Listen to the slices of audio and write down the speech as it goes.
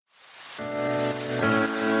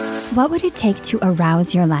What would it take to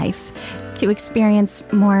arouse your life, to experience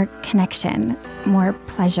more connection, more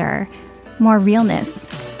pleasure, more realness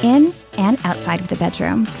in and outside of the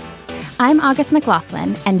bedroom? I'm August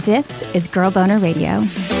McLaughlin, and this is Girl Boner Radio.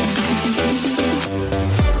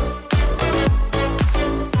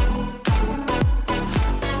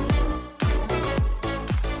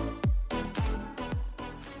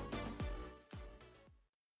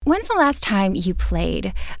 When's the last time you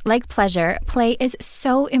played? Like pleasure, play is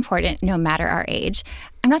so important no matter our age.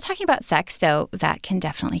 I'm not talking about sex, though that can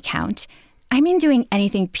definitely count. I mean doing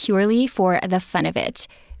anything purely for the fun of it,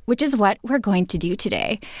 which is what we're going to do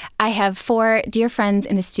today. I have 4 dear friends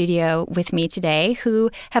in the studio with me today who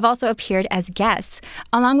have also appeared as guests,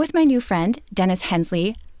 along with my new friend, Dennis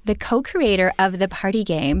Hensley, the co-creator of the party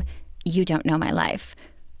game, You Don't Know My Life.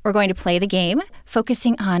 We're going to play the game,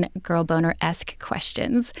 focusing on girl boner-esque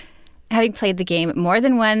questions. Having played the game more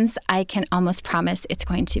than once, I can almost promise it's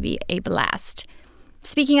going to be a blast.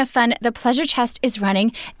 Speaking of fun, the Pleasure Chest is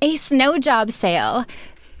running a snow job sale.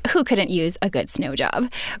 Who couldn't use a good snow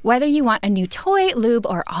job? Whether you want a new toy, lube,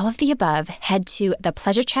 or all of the above, head to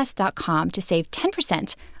thepleasurechest.com to save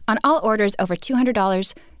 10% on all orders over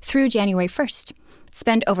 $200 through January 1st.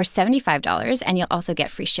 Spend over $75 and you'll also get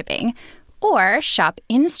free shipping. Or shop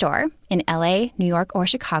in-store in LA, New York, or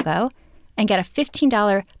Chicago and get a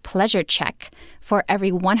 $15 pleasure check for every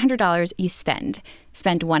 $100 you spend.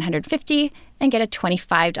 Spend $150 and get a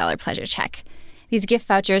 $25 pleasure check. These gift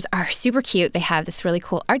vouchers are super cute. They have this really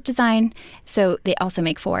cool art design, so they also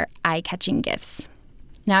make for eye-catching gifts.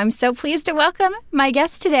 Now, I'm so pleased to welcome my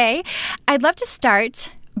guest today. I'd love to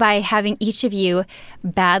start by having each of you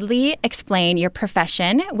badly explain your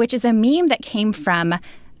profession, which is a meme that came from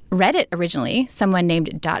Reddit originally. Someone named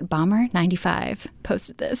 .bomber95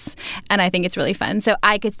 posted this, and I think it's really fun. So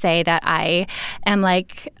I could say that I am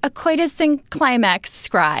like a coitus and climax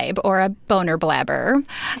scribe or a boner blabber,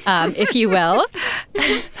 if you will.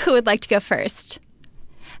 Who would like to go first?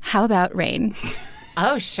 How about Rain?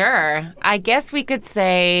 Oh, sure. I guess we could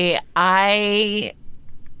say I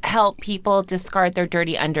help people discard their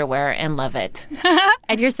dirty underwear and love it.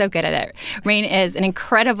 And you're so good at it. Rain is an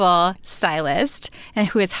incredible stylist and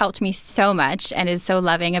who has helped me so much and is so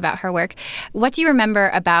loving about her work. What do you remember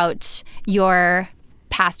about your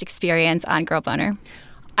past experience on Girl Boner?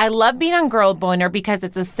 I love being on Girl Boner because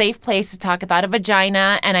it's a safe place to talk about a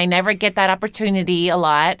vagina, and I never get that opportunity a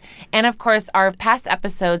lot. And, of course, our past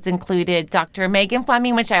episodes included Dr. Megan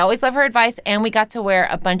Fleming, which I always love her advice, and we got to wear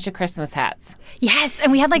a bunch of Christmas hats. Yes,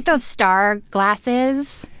 and we had like those star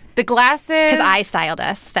glasses. The glasses. Because I styled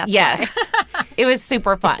us, that's yes. Why. It was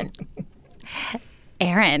super fun.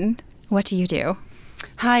 Erin, what do you do?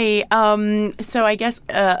 Hi. So I guess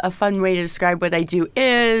a fun way to describe what I do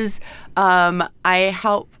is I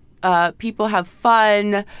help people have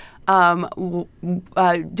fun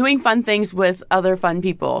doing fun things with other fun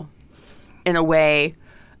people in a way.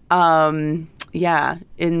 In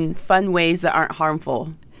fun ways that aren't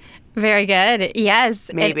harmful. Very good. Yes.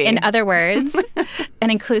 Maybe. In other words, an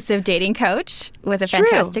inclusive dating coach with a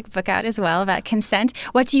fantastic book out as well about consent.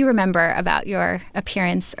 What do you remember about your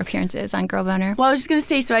appearances on Girl Boner? Well, I was just going to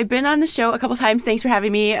say, so I've been on the show a couple times. Thanks for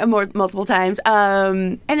having me multiple times.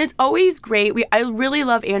 And it's always great. I really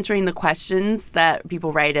love answering the questions that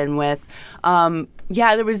people write in with.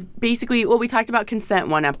 There was basically, we talked about consent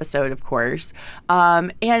one episode, of course.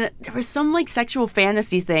 And there was some like sexual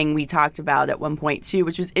fantasy thing we talked about at one point too,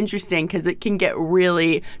 which was interesting because it can go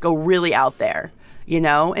really out there, you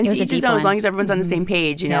know, and to each his own as long as everyone's on the same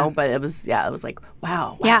page, you know, but it was like,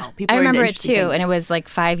 wow. Yeah, people I remember it too. Things. And it was like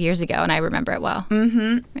 5 years ago and I remember it well.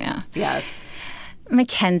 Mm-hmm. Yeah. Yes.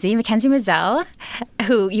 Mackenzie Mazzell,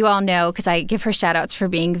 who you all know because I give her shout outs for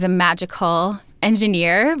being the magical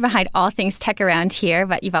engineer behind all things tech around here,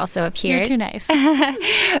 but you've also appeared. You're too nice.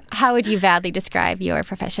 How would you badly describe your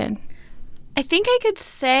profession? I think I could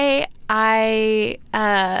say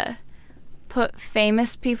I put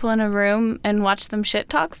famous people in a room and watch them shit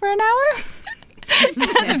talk for an hour.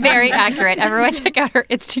 That's very accurate. Everyone check out her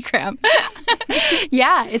Instagram.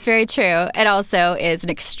 Yeah, it's very true. It also is an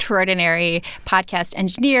extraordinary podcast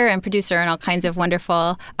engineer and producer and all kinds of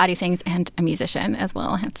wonderful audio things and a musician as well,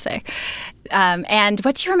 I have to say. And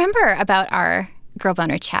what do you remember about our Girl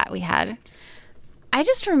Boner chat we had? I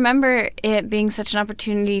just remember it being such an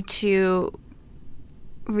opportunity to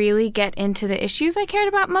really get into the issues I cared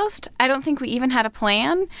about most. I don't think we even had a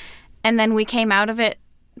plan. And then we came out of it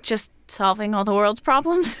just solving all the world's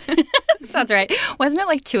problems. Sounds right. Wasn't it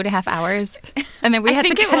like 2.5 hours? And then we had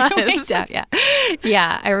to kind of wait down.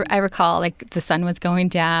 Yeah. I recall like the sun was going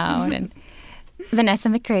down. And Vanessa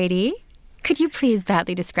McGrady, could you please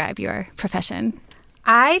badly describe your profession?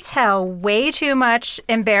 I tell way too much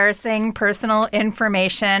embarrassing personal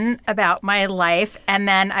information about my life, and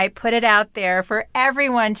then I put it out there for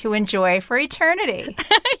everyone to enjoy for eternity.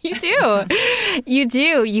 You do. You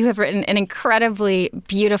do. You have written an incredibly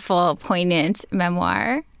beautiful, poignant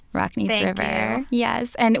memoir, Rock Needs Thank River. you.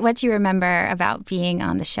 Yes. And what do you remember about being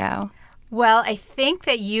on the show? Well, I think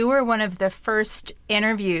that you were one of the first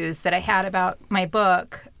interviews that I had about my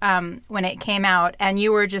book when it came out, and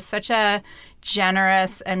you were just such a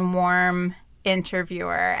generous and warm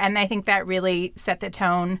interviewer, and I think that really set the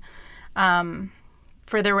tone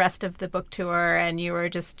for the rest of the book tour. And you were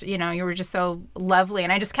just so lovely,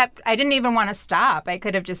 and I didn't even want to stop. I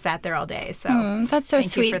could have just sat there all day. So That's so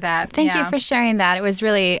thank sweet. you for that. Thank you Yeah. for sharing that. It was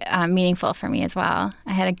really meaningful for me as well.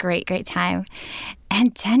 I had a great, great time.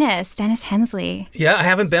 And Dennis Hensley. Yeah, I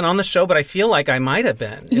haven't been on the show, but I feel like I might have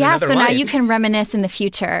been. In Yeah, another so now life. you can reminisce in the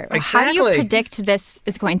future. How do you Exactly. predict this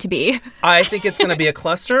is going to be? I think it's going to be a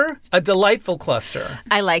cluster, a delightful cluster.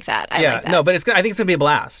 I like that. I like that. No, but I think it's going to be a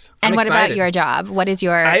blast. And I'm what excited. about your job? What is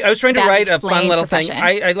your I was trying to badly write a fun explained little profession?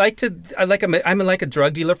 thing. I'm like a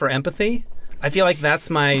drug dealer for empathy. I feel like that's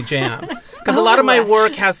my jam. Because a lot of my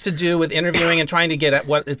work has to do with interviewing and trying to get at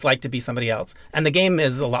what it's like to be somebody else. And the game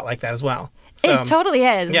is a lot like that as well. So, It totally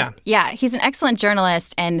is. Yeah. Yeah. He's an excellent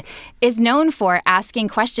journalist and is known for asking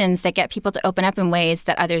questions that get people to open up in ways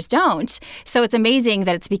that others don't. So it's amazing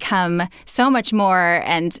that it's become so much more.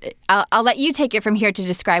 And I'll let you take it from here to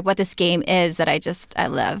describe what this game is that I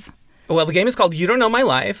love. Well, the game is called You Don't Know My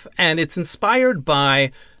Life, and it's inspired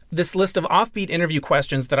by this list of offbeat interview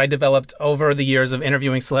questions that I developed over the years of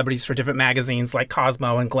interviewing celebrities for different magazines like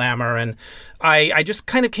Cosmo and Glamour. And I just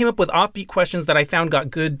kind of came up with offbeat questions that I found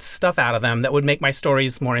got good stuff out of them that would make my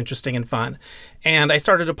stories more interesting and fun. And I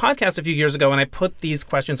started a podcast a few years ago, and I put these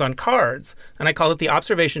questions on cards, and I called it the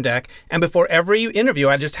Observation Deck. And before every interview,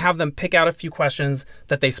 I just have them pick out a few questions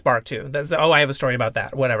that they spark to. That's, I have a story about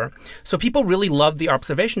that, whatever. So people really loved the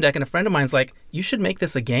Observation Deck, and a friend of mine's like, you should make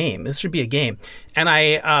this a game. This should be a game. And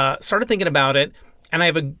I started thinking about it. And I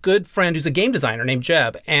have a good friend who's a game designer named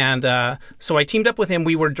Jeb. And so I teamed up with him.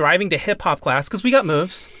 We were driving to hip hop class because we got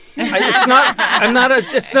moves. It's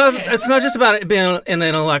not just about it being an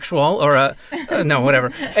intellectual or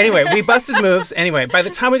whatever. Anyway, we busted moves. Anyway, by the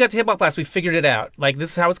time we got to hip hop class, we figured it out. Like,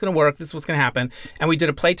 this is how it's going to work. This is what's going to happen. And we did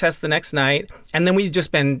a play test the next night. And then we've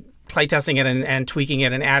just been playtesting it and tweaking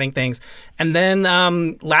it and adding things. And then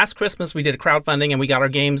last Christmas, we did a crowdfunding, and we got our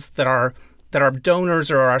games that our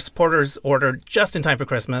donors or our supporters ordered just in time for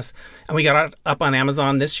Christmas. And we got it up on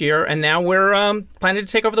Amazon this year. And now we're planning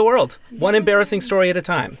to take over the world, one embarrassing story at a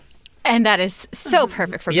time. And that is so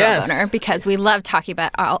perfect for Girl Yes. Boner because we love talking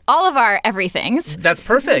about all of our everythings. That's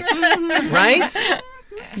perfect, right?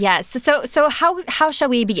 Yes. So how shall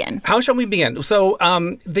we begin? How shall we begin? So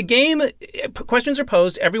the game, questions are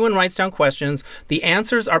posed. Everyone writes down questions. The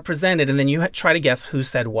answers are presented, and then you try to guess who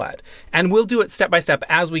said what. And we'll do it step by step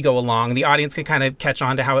as we go along. The audience can kind of catch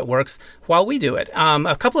on to how it works while we do it.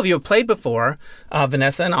 A couple of you have played before.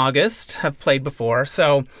 Vanessa and August have played before.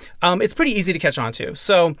 So it's pretty easy to catch on to.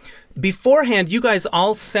 So beforehand, you guys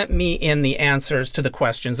all sent me in the answers to the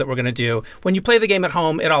questions that we're going to do. When you play the game at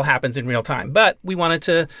home, it all happens in real time. But we wanted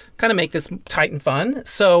to kind of make this tight and fun.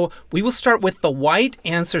 So we will start with the white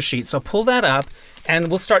answer sheet. So pull that up, and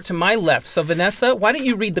we'll start to my left. So Vanessa, why don't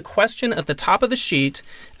you read the question at the top of the sheet,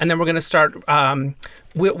 and then we're going to start.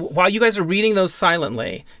 While you guys are reading those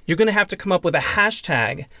silently, you're going to have to come up with a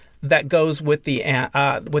hashtag that goes with the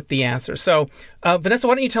answer. So Vanessa,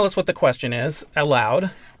 why don't you tell us what the question is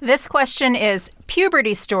aloud? This question is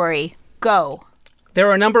puberty story. Go. There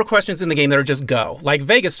are a number of questions in the game that are just go, like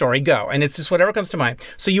Vegas story, go. And it's just whatever comes to mind.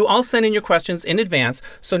 So you all send in your questions in advance.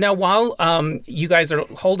 So now while you guys are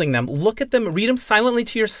holding them, look at them, read them silently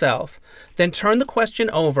to yourself, then turn the question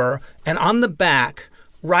over, and on the back,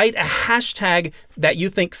 write a hashtag that you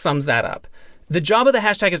think sums that up. The job of the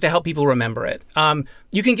hashtag is to help people remember it.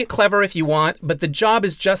 You can get clever if you want, but the job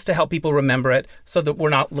is just to help people remember it so that we're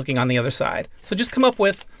not looking on the other side. So just come up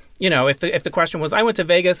with, if the question was, I went to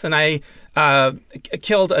Vegas and I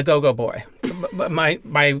killed a go-go boy. My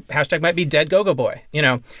hashtag might be dead go-go boy.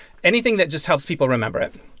 Anything that just helps people remember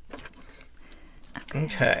it.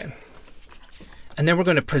 Okay. And then we're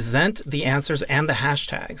going to present the answers and the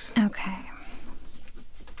hashtags. Okay.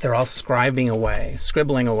 They're all scribbling away.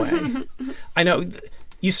 I know.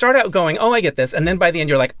 You start out going, oh, I get this. And then by the end,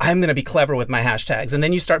 you're like, I'm going to be clever with my hashtags. And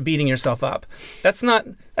then you start beating yourself up. That's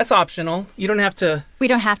optional. You don't have to. We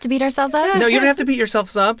don't have to beat ourselves up? No, you don't have to beat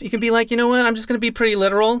yourselves up. You can be like, you know what? I'm just going to be pretty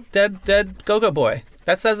literal. Dead go-go boy.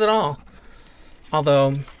 That says it all.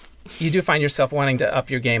 Although, you do find yourself wanting to up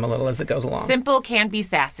your game a little as it goes along. Simple can be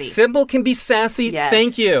sassy. Simple can be sassy. Yes.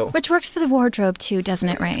 Thank you. Which works for the wardrobe too, doesn't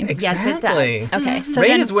it, Rain? Exactly. Yes, it does. Okay, so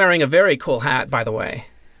Rain then is wearing a very cool hat, by the way,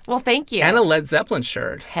 Well, thank you. and a Led Zeppelin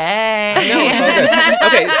shirt. Hey. No, it's all good.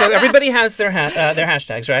 Okay, so everybody has their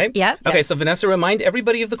hashtags, right? Yep. Okay, so Vanessa, remind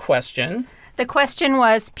everybody of the question, The question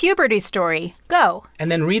was puberty story. Go.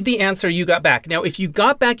 and then read the answer you got back. Now, if you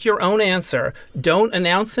got back your own answer, don't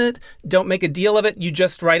announce it. Don't make a deal of it. You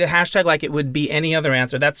just write a hashtag like it would be any other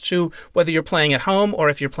answer. That's true whether you're playing at home or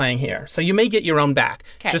if you're playing here. So you may get your own back.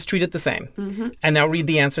 Okay. Just treat it the same. And now read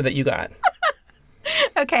the answer that you got.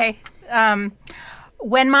 Okay.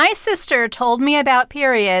 When my sister told me about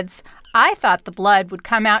periods, I thought the blood would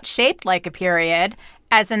come out shaped like a period,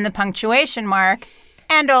 as in the punctuation mark,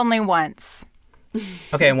 and only once.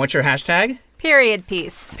 Okay, and what's your hashtag? Period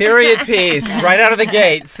piece. Period piece. Right out of the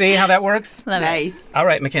gate. See how that works? love it. Nice. All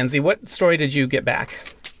right, Mackenzie, what story did you get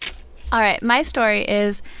back? All right, my story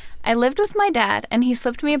is I lived with my dad, and he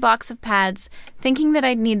slipped me a box of pads, thinking that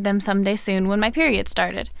I'd need them someday soon when my period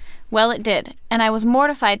started. Well, it did, and I was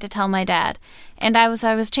mortified to tell my dad. And I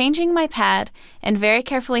was changing my pad and very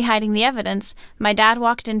carefully hiding the evidence, my dad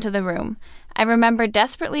walked into the room. I remember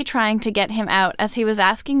desperately trying to get him out as he was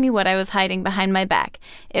asking me what I was hiding behind my back.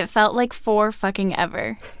 It felt like fucking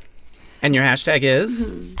ever. And your hashtag is?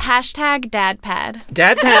 Hashtag dadpad.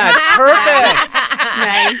 Dadpad. Perfect.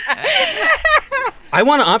 Nice. I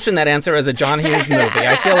want to option that answer as a John Hughes movie.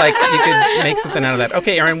 I feel like you could make something out of that.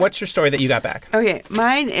 Okay, Erin, what's your story that you got back? Okay,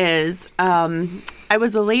 mine is I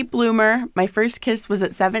was a late bloomer. My first kiss was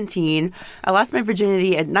at 17. I lost my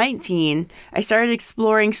virginity at 19. I started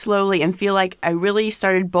exploring slowly and feel like I really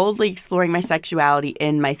started boldly exploring my sexuality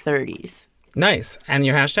in my 30s. Nice. And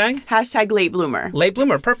your hashtag? Hashtag late bloomer. Late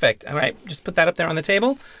bloomer. Perfect. All right, just put that up there on the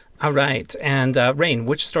table. All right. And Rain,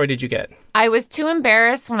 which story did you get? I was too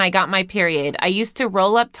embarrassed when I got my period. I used to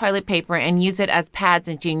roll up toilet paper and use it as pads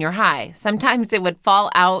in junior high. Sometimes it would fall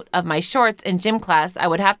out of my shorts in gym class. I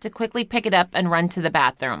would have to quickly pick it up and run to the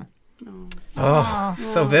bathroom. Oh,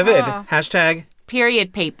 so vivid. Hashtag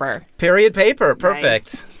Period paper. period paper.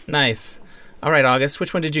 Perfect. Nice. All right, August,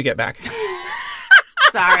 which one did you get back?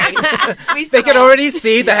 Sorry. They can already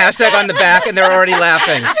see the hashtag on the back and they're already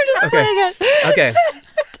laughing. Okay.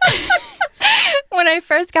 When I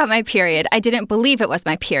first got my period, I didn't believe it was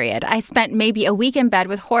my period. I spent maybe a week in bed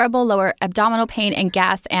with horrible lower abdominal pain and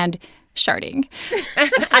gas and sharting.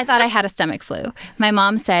 I thought I had a stomach flu. My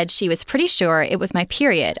mom said she was pretty sure it was my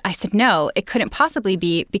period. I said no, it couldn't possibly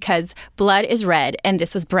be because blood is red and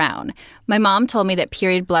this was brown. My mom told me that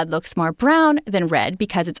period blood looks more brown than red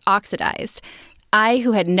because it's oxidized. I,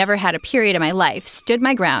 who had never had a period in my life, stood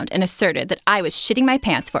my ground and asserted that I was shitting my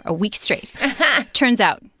pants for a week straight. Turns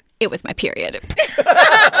out, it was my period.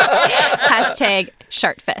 Hashtag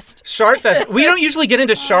Shartfest. Shartfest. We don't usually get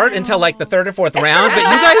into Shart until like the third or fourth round, but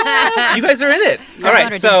you guys are in it. All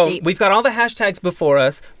right, so we've got all the hashtags before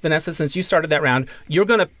us. Vanessa, since you started that round, you're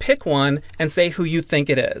going to pick one and say who you think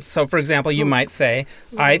it is. So, for example, you might say,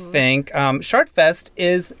 I think Shartfest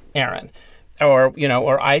is Erin. Or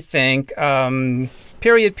I think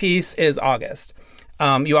period piece is August.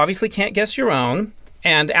 You obviously can't guess your own.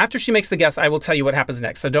 And after she makes the guess, I will tell you what happens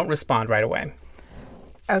next. So don't respond right away.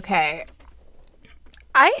 Okay.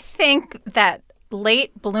 I think that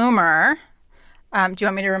late bloomer. Do you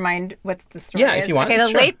want me to remind what the story is? Yeah, if you want. Okay, the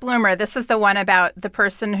sure. late bloomer. This is the one about the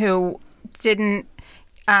person who didn't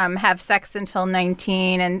have sex until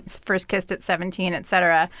 19 and first kissed at 17,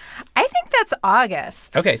 etc. I think that's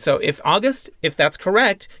August. Okay, so if that's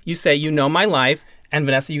correct, you say, you know my life, and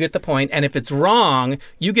Vanessa, you get the point. And if it's wrong,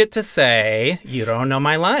 you get to say, you don't know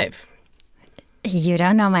my life. You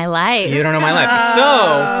don't know my life. You don't know my life.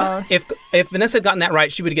 So if Vanessa had gotten that right,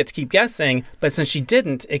 she would get to keep guessing. But since she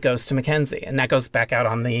didn't, it goes to Mackenzie. And that goes back out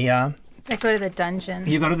on the... I go to the dungeon.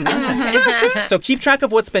 You go to the dungeon. So keep track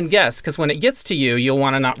of what's been guessed, because when it gets to you, you'll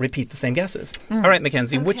want to not repeat the same guesses. All right,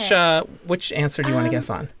 Mackenzie, which answer do you want to guess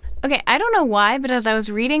on? Okay, I don't know why, but as I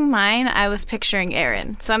was reading mine, I was picturing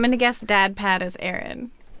Erin. So I'm going to guess dadpad as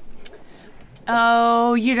Erin.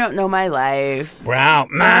 Oh, you don't know my life. Wow.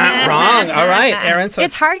 Wrong. All right, Erin. So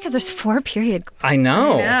It's hard because there's 4 period I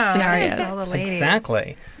know. scenarios. All the ladies.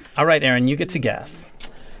 Exactly. All right, Erin, you get to guess.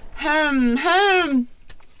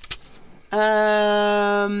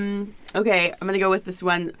 Okay, I'm gonna go with this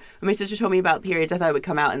one. When my sister told me about periods, I thought it would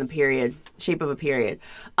come out in the period shape of a period.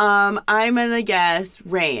 I'm gonna guess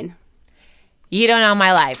rain. You don't know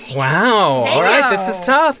my life. Wow. All right, this is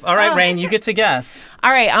tough. All right, Rain, you get to guess.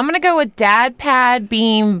 All right, I'm going to go with Dad Pad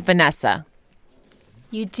being Vanessa.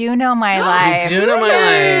 You do know my life. You do know my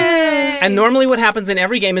life. And normally what happens in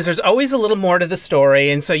every game is there's always a little more to the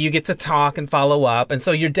story, and so you get to talk and follow up. And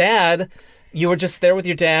so your dad, you were just there with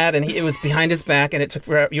your dad, and it was behind his back, and it took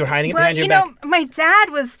forever. You were hiding it behind your back. My dad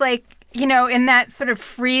was like, in that sort of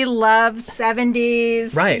free love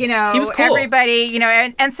 70s. Right. He was cool. Everybody,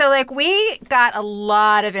 and so like we got a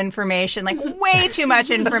lot of information, like way too much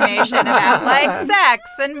information about like sex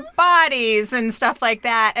and bodies and stuff like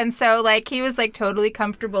that. And so like he was like totally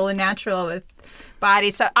comfortable and natural with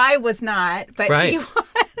body stuff. I was not, but he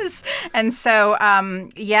was. And so,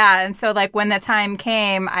 and so like when the time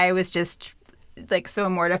came, I was just like so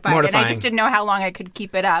mortified. And I just didn't know how long I could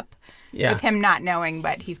keep it up. Yeah. With him not knowing,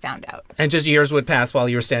 but he found out. And just years would pass while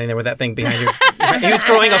you were standing there with that thing behind you. He was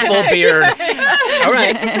growing a full beard. All right.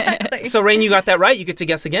 Exactly. So, Rain, you got that right. You get to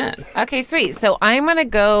guess again. Okay, sweet. So I'm going to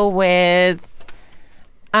go with,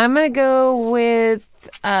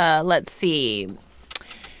 let's see,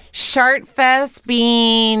 Shartfest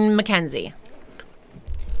being Mackenzie.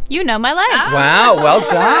 You know my life. Wow, well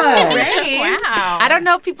done. Wow. I don't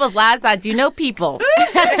know people's lives. I do know people.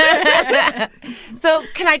 So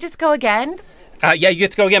can I just go again? Yeah, you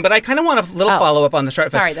get to go again. But I kind of want a little follow-up on the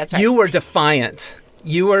Shartfest. Sorry, that's right. You were defiant.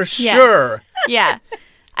 You were sure. Yeah.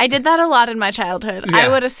 I did that a lot in my childhood. Yeah. I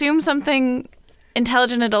would assume something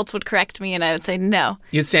intelligent adults would correct me, and I would say no.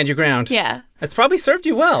 You'd stand your ground. Yeah. It's probably served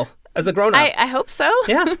you well as a grown-up. I hope so.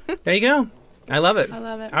 Yeah, there you go. I love it.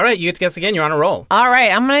 All right, you get to guess again. You're on a roll. All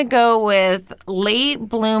right, I'm going to go with late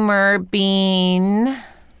bloomer being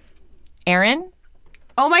Aaron.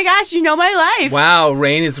 Oh my gosh, you know my life. Wow,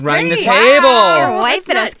 Rain is running the Great. table. Wow.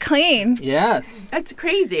 Wiping us nuts. clean. Yes. That's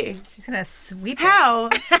crazy. She's going to sweep it. How?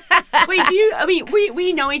 Wait,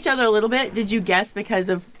 we know each other a little bit. Did you guess because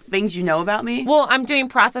of things you know about me? Well, I'm doing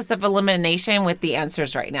process of elimination with the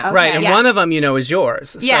answers right now. Okay. Right, and Yeah. one of them is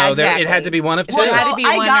yours. Yeah, So exactly. it had to be one of two. Well, it had to be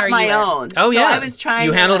I one got or my you were. own. Oh, So yeah. I was trying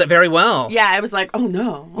You to, handled it very well. Yeah, I was like, oh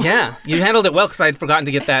no. Yeah, you handled it well because I had forgotten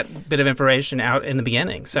to get that bit of information out in the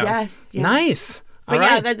beginning. So Yes. Nice. But All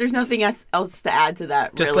right. yeah, there's nothing else to add to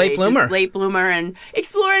that. Just really. late bloomer. Just late bloomer and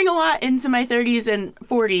exploring a lot into my 30s and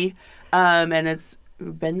 40. And it's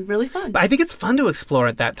been really fun. But I think it's fun to explore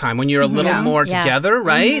at that time when you're a little Yeah. more Yeah. together,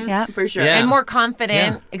 right? Yeah. For sure. Yeah. And more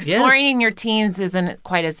confident. Yeah. Exploring Yes. in your teens isn't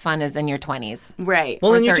quite as fun as in your 20s. Right.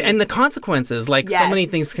 Well, Or and, 30s. and the consequences, like so Yes. many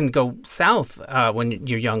things can go south when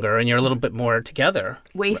you're younger and you're a little bit more together.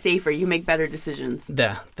 way safer. You make better decisions.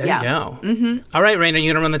 There Yeah. you go. Mm-hmm. All right, Rain, are you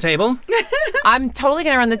going to run the table? I'm totally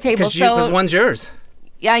going to run the table. Because one's yours.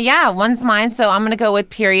 Yeah, one's mine. So I'm going to go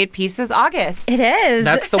with period pieces August. It is.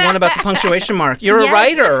 That's the one about the punctuation mark. You're Yes. a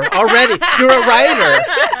writer already. You're a writer.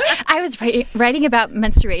 I was writing about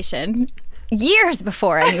menstruation years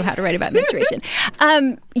before I knew how to write about menstruation.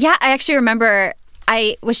 I actually remember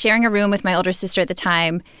I was sharing a room with my older sister at the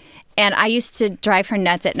time, and I used to drive her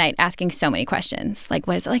nuts at night asking so many questions. Like,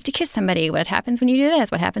 what is it like to kiss somebody? What happens when you do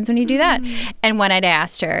this? What happens when you do that? And one I'd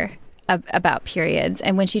asked her about periods,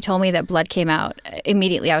 and when she told me that blood came out,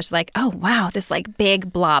 immediately I was like, oh wow, this like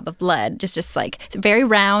big blob of blood, just like very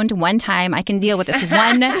round, one time I can deal with this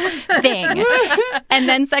one thing. And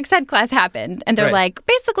then sex ed class happened, and they're Right. like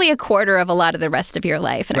basically a quarter of a lot of the rest of your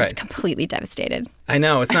life, and I was Right. completely devastated. I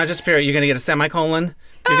know. It's not just period. You're going to get a semicolon.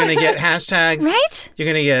 You're going to get hashtags. Right? You're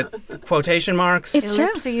going to get quotation marks. It's true.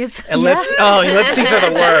 Ellipses. Oh, ellipses are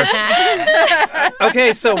the worst.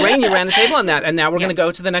 Okay, so Rain, you ran the table on that, and now we're going to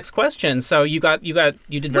go to the next question. So you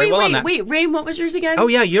did very well on that. Wait, Rain, what was yours again? Oh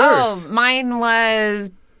yeah, yours. Oh, mine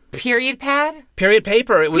was period pad. Period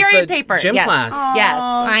paper. It was Period the paper. gym yes. class. Yes,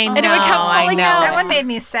 I know. And it would come I falling know. out. That one made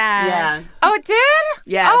me sad. Yeah. Oh, it did?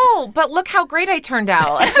 Yes. Oh, but look how great I turned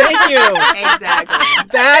out. Thank you. Exactly.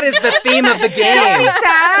 That is the theme of the game,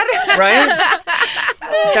 Sad.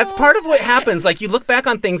 right? That's part of what happens. Like you look back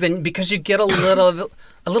on things, and because you get a little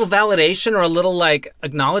validation or a little like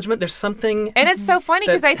acknowledgement, there's something. And it's so funny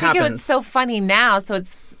because That I think it happens. was so funny now. So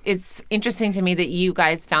it's interesting to me that you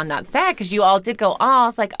guys found that sad because you all did go, oh, I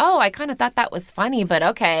was like, oh, I kind of thought that was funny, but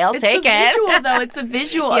okay, I'll It's take the it. visual, though. It's the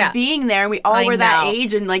visual Yeah. of being there. And we all I were that know.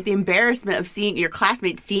 age, and like the embarrassment of seeing your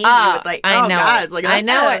classmates seeing you Oh, with like, I oh know God, it. like I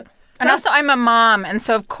know it. And also, I'm a mom, and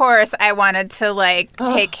so of course, I wanted to like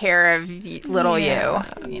take care of little you.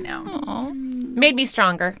 You know. Made me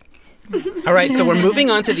stronger. All right, so we're moving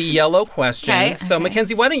on to the yellow question. Okay. So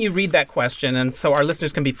Mackenzie, why don't you read that question, and so our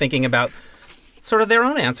listeners can be thinking about sort of their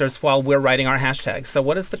own answers while we're writing our hashtags. So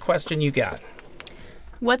what is the question you got?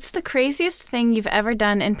 What's the craziest thing you've ever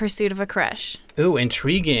done in pursuit of a crush? Ooh,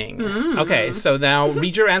 intriguing. Okay, so now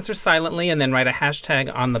read your answer silently and then write a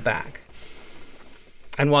hashtag on the back.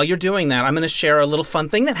 And while you're doing that, I'm going to share a little fun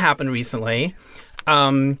thing that happened recently.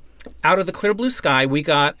 out of the clear blue sky, we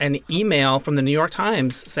got an email from the New York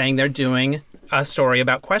Times saying they're doing a story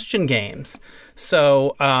about question games.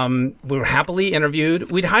 So we were happily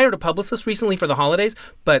interviewed. We'd hired a publicist recently for the holidays,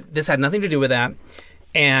 but this had nothing to do with that.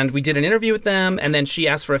 And we did an interview with them, and then she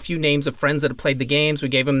asked for a few names of friends that had played the games. We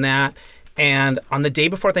gave them that. And on the day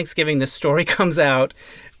before Thanksgiving, this story comes out,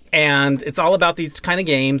 and it's all about these kind of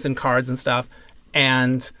games and cards and stuff.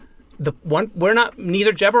 And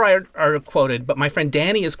neither Jeb or I are quoted, but my friend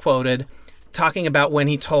Danny is quoted talking about when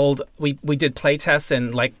he told, we did play tests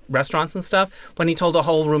in like restaurants and stuff, when he told a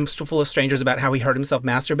whole room full of strangers about how he hurt himself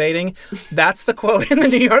masturbating. That's the quote in the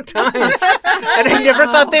New York Times. And I never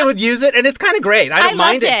thought they would use it, and it's kind of great. I don't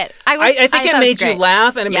mind it. I think it made you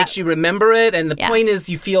laugh, and it makes you remember it, and the point is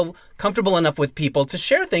you feel comfortable enough with people to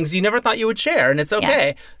share things you never thought you would share, and it's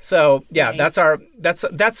okay. Yeah. So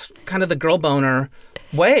that's kind of the girl boner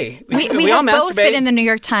way. We all have both masturbate. been in the New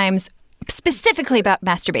York Times specifically about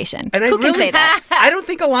masturbation. And Who can say that? I don't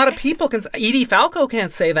think a lot of people can. Edie Falco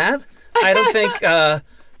can't say that. I don't think,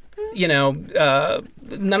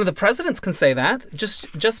 none of the presidents can say that.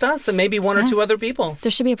 Just us and maybe one or two other people.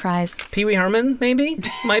 There should be a prize. Pee Wee Herman, maybe,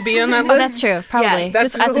 might be on that list. Oh, that's true. Probably. Yes,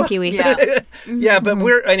 just us and Pee Wee. Yeah. But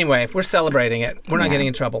we're celebrating it. We're not getting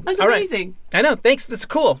in trouble. That's All right. amazing. I know. Thanks. That's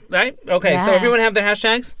cool. Right? Okay. So Yeah. everyone have their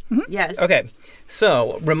hashtags? Yes. Okay.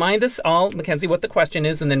 So remind us all, Mackenzie, what the question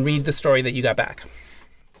is, and then read the story that you got back.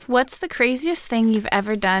 What's the craziest thing you've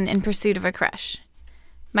ever done in pursuit of a crush?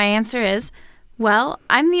 My answer is, well,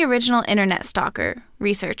 I'm the original internet stalker,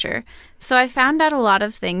 researcher, so I found out a lot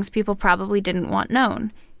of things people probably didn't want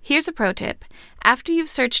known. Here's a pro tip. After you've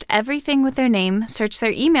searched everything with their name, search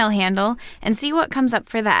their email handle and see what comes up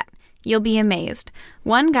for that. You'll be amazed.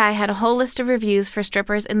 One guy had a whole list of reviews for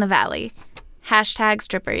strippers in the Valley. Hashtag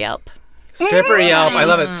stripper Yelp. Stripper Yelp. I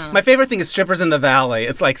love it. My favorite thing is strippers in the valley.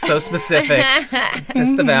 It's like so specific.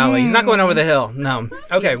 Just the valley. He's not going over the hill. No.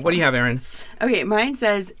 Okay. What do you have, Erin? Okay, mine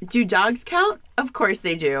says, do dogs count? Of course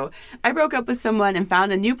they do. I broke up with someone and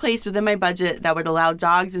found a new place within my budget that would allow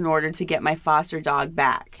dogs in order to get my foster dog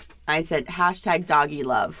back. I said, hashtag doggy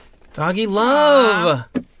love. Doggy love.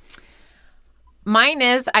 Mine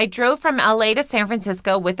is, I drove from LA to San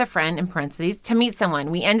Francisco with a friend, in parentheses, to meet someone.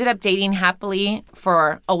 We ended up dating happily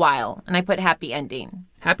for a while, and I put happy ending.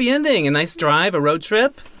 Happy ending. A nice drive, a road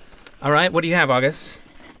trip. All right. What do you have, August?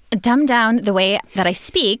 Dumb down the way that I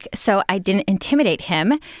speak so I didn't intimidate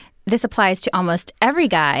him. This applies to almost every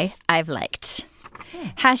guy I've liked.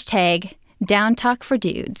 Hashtag down talk for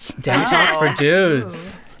dudes. Down talk for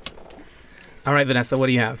dudes. All right, Vanessa, what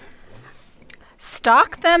do you have?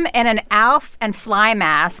 Stalk them in an Alf and Fly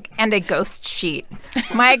mask and a ghost sheet.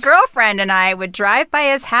 My girlfriend and I would drive by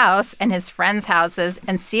his house and his friends' houses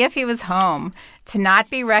and see if he was home. To not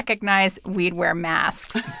be recognized, we'd wear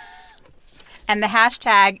masks. And the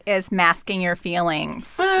hashtag is masking your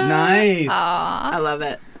feelings. Nice. I love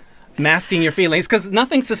it. Masking your feelings, because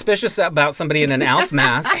nothing suspicious about somebody in an Alf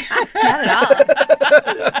mask. Not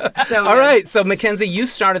at all. So All right, so Mackenzie, you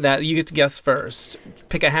started that. You get to guess first.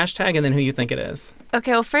 Pick a hashtag and then who you think it is.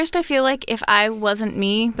 Okay, well, first I feel like if I wasn't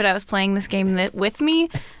me, but I was playing this game with me,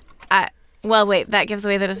 well, wait, that gives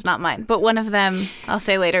away that it's not mine. But one of them, I'll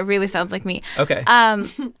say later, really sounds like me. Okay. I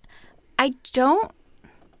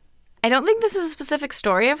don't think this is a specific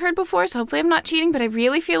story I've heard before, so hopefully I'm not cheating, but I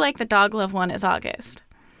really feel like the dog love one is August.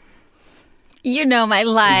 You know my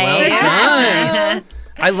life. Well done.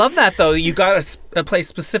 I love that, though. You got a place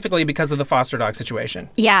specifically because of the foster dog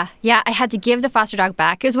situation. Yeah. I had to give the foster dog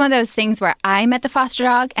back. It was one of those things where I met the foster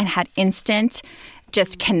dog and had instant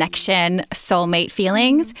just connection, soulmate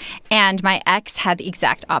feelings. And my ex had the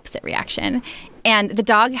exact opposite reaction. And the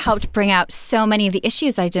dog helped bring out so many of the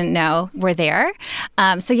issues I didn't know were there.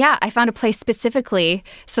 I found a place specifically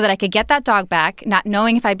so that I could get that dog back, not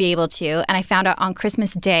knowing if I'd be able to. And I found out on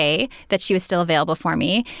Christmas Day that she was still available for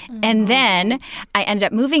me. Mm-hmm. And then I ended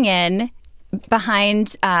up moving in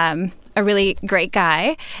behind a really great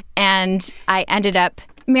guy. And I ended up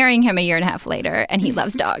marrying him a year and a half later. And he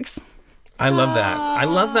loves dogs. I love that. I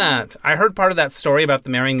love that. I heard part of that story about the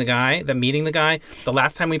meeting the guy, the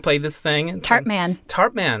last time we played this thing. Tart Man.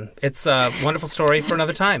 It's a wonderful story for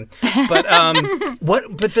another time. But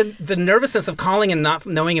the nervousness of calling and not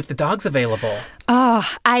knowing if the dog's available. Oh,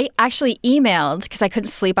 I actually emailed because I couldn't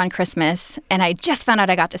sleep on Christmas and I just found out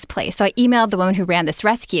I got this place. So I emailed the woman who ran this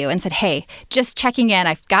rescue and said, hey, just checking in.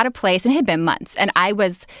 I've got a place. And it had been months. And I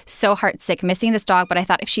was so heartsick missing this dog, but I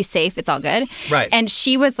thought if she's safe, it's all good. Right. And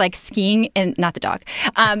she was like skiing, and not the dog.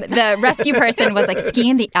 The rescue person was like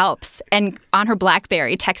skiing the Alps and on her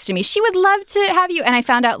BlackBerry texted me, she would love to have you. And I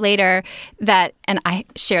found out later that, and I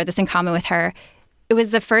shared this in common with her, It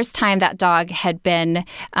was the first time that dog had been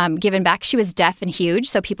given back. She was deaf and huge,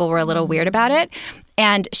 so people were a little weird about it.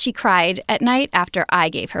 And she cried at night after I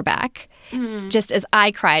gave her back, just as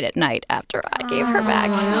I cried at night after I gave her back.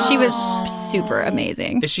 She was super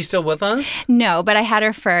amazing. Is she still with us? No, but I had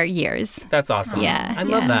her for years. That's awesome. Yeah, I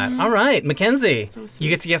love that. All right, Mackenzie, you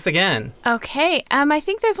get to guess again. Okay. I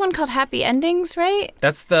think there's one called Happy Endings, right?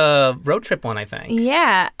 That's the road trip one, I think.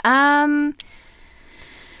 Yeah.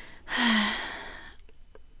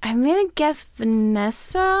 I'm going to guess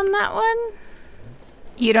Vanessa on that one.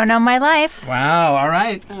 You don't know my life. Wow, all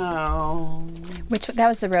right. Oh. That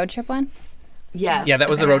was the road trip one? Yes. Yeah, that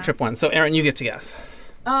was the road trip one. So, Erin, you get to guess.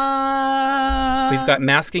 We've got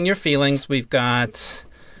Masking Your Feelings. We've got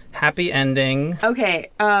Happy Ending. Okay.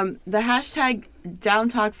 The hashtag Down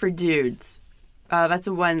Talk for Dudes. That's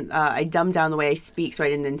the one I dumbed down the way I speak so I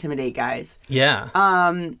didn't intimidate guys. Yeah.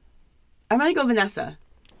 I'm going to go Vanessa.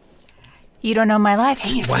 You don't know my life.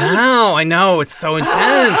 Wow, I know. It's so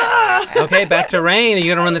intense. Okay, back to Rain. Are you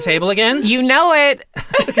going to run the table again? You know it.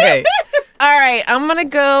 Okay. All right, I'm going to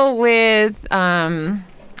go with, we're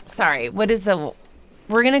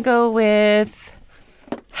going to go with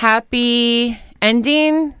Happy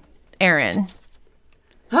Ending, Erin.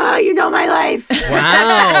 Oh, you know my life.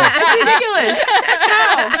 Wow. That's ridiculous.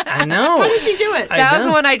 How? I know. How did she do it? That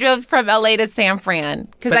was when I drove from LA to San Fran.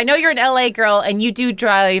 Because I know you're an LA girl and you do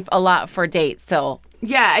drive a lot for dates, so.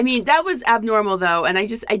 Yeah, I mean, that was abnormal, though. And I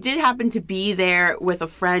did happen to be there with a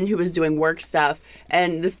friend who was doing work stuff.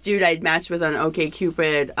 And this dude I'd matched with on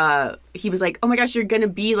OkCupid, he was like, oh my gosh, you're going to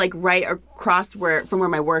be like right across from where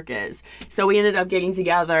my work is. So we ended up getting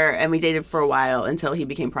together and we dated for a while until he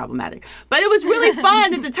became problematic. But it was really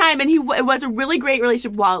fun at the time. And it was a really great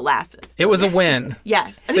relationship while it lasted. It was a win.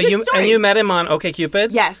 Yes. So you met him on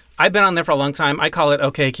OkCupid? Yes. I've been on there for a long time. I call it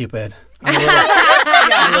OkCupid. I'm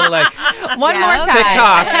a little like One more time.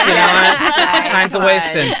 TikTok, you know what? Time's a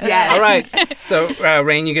wasting. Yes. All right. So,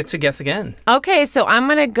 Rain, you get to guess again. Okay, so I'm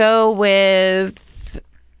going to go with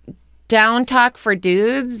Down Talk for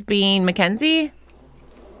Dudes being Mackenzie.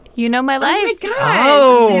 You know my life. Oh my God.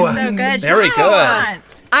 Oh, So good. very She good.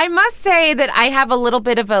 wants. I must say that I have a little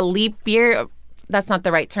bit of a leap year. That's not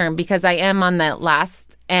the right term because I am on the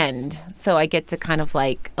last end. So I get to kind of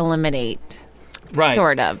like eliminate. Right.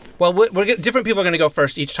 Sort of. Well, different people are going to go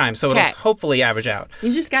first each time, so it'll hopefully average out.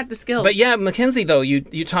 You just got the skills. But yeah, Mackenzie, though,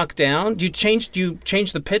 you talk down. Do you change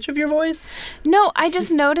the pitch of your voice? No, I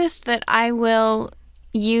just noticed that I will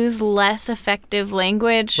use less effective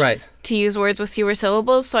language to use words with fewer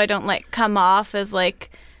syllables so I don't like come off as like,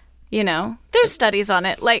 you know, there's studies on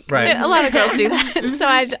it. Like a lot of girls do that. So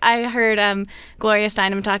I heard Gloria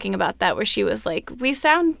Steinem talking about that where she was like, we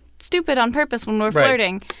sound stupid on purpose when we're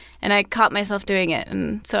flirting, and I caught myself doing it,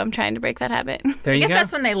 and so I'm trying to break that habit. There you I go. guess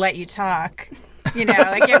that's when they let you talk. You know,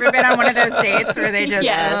 like you ever been on one of those dates where they just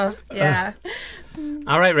Yes. yeah.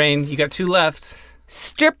 All right, Rain, you got 2 left.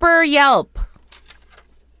 Stripper Yelp.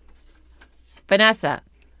 Vanessa.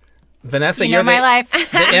 Vanessa, You you're know my life.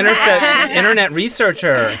 the internet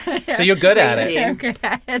researcher, so you're good at it. I'm good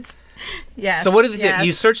at it. Yes. So what did yes.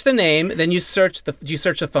 you search the name, then you search do you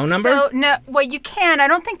search the phone number? So no, well you can. I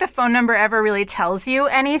don't think the phone number ever really tells you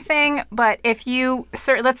anything. But if you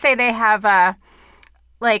let's say they have a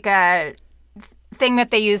thing that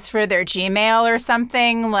they use for their Gmail or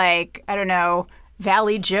something, like I don't know,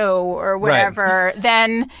 Valley Joe or whatever,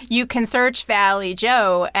 then you can search Valley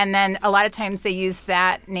Joe, and then a lot of times they use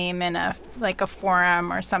that name in a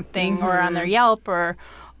forum or something, or on their Yelp or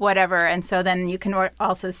whatever, and so then you can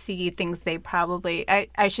also see things they probably.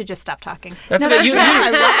 I should just stop talking. That's okay.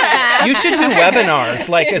 You should do webinars,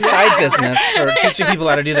 like a side business for teaching people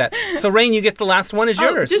how to do that. So, Rain, you get the last one is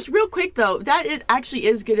yours. Just real quick though, that actually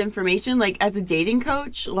is good information. Like as a dating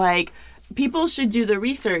coach, like people should do the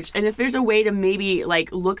research, and if there's a way to maybe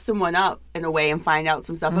like look someone up in a way and find out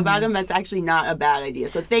some stuff about them, that's actually not a bad idea.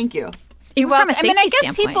 So thank you. Well, From a I mean, I safety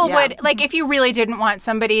guess standpoint, people would like if you really didn't want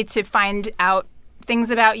somebody to find out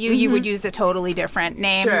things about you, you would use a totally different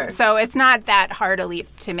name. Sure. So it's not that hard a leap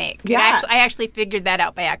to make. Yeah. I actually figured that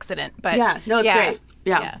out by accident. But It's great.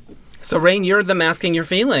 Yeah. So, Rain, you're the Masking Your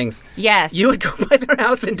Feelings. Yes. You would go by their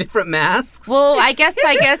house in different masks. Well, I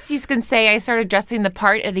guess you can say I started dressing the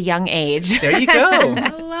part at a young age. There you go. I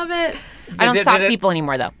love it. I don't stalk people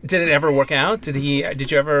anymore, though. Did it ever work out? Did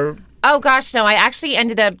you ever? Oh, gosh, no. I actually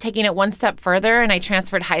ended up taking it one step further, and I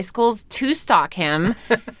transferred high schools to stalk him.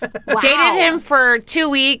 Dated him for 2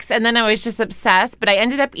 weeks, and then I was just obsessed. But I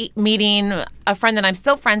ended up meeting a friend that I'm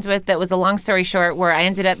still friends with that was a long story short, where I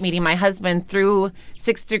ended up meeting my husband through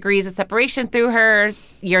 6 degrees of separation through her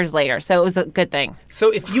years later. So it was a good thing. So,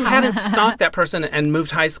 if you hadn't stalked that person and moved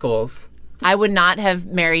high schools, I would not have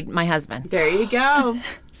married my husband. There you go.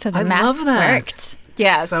 So the I masks love that. worked.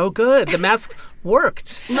 Yes. So good. The masks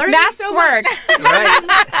worked. Learning Mask so work. much.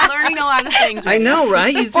 Right. Learning a lot of things. I know,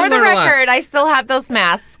 right? You do For the learn a lot. record, I still have those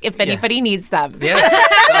masks if anybody needs them. Yes.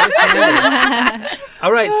 Always handy.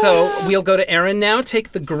 All right, so we'll go to Erin now.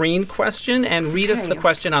 Take the green question and read us the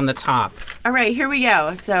question on the top. All right, here we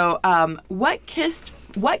go. So, what kiss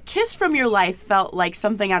from your life felt like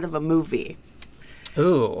something out of a movie?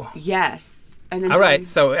 Ooh. Yes. And then All right,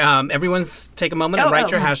 so everyone's take a moment and write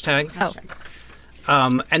your oh. hashtags.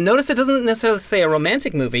 And notice it doesn't necessarily say a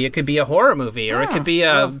romantic movie. It could be a horror movie, or it could be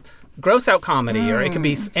a gross out comedy, or it could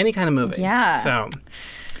be any kind of movie. Yeah. So,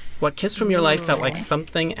 what kiss from your life felt like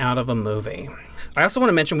something out of a movie? I also want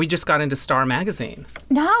to mention we just got into Star Magazine,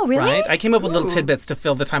 No, really? right? I came up with little tidbits to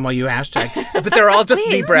fill the time while you hashtag, but they're all just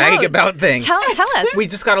me Please, bragging no. about things. Tell us. We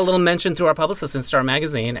just got a little mention through our publicist in Star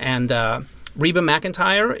Magazine, and Reba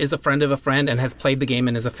McEntire is a friend of a friend and has played the game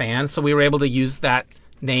and is a fan, so we were able to use that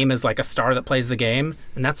name as like a star that plays the game,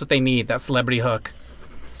 and that's what they need, that celebrity hook.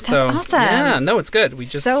 So, awesome. Yeah, no, it's good. We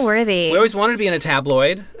just So worthy. We always wanted to be in a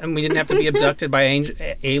tabloid, and we didn't have to be abducted by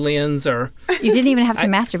aliens or... You didn't even have to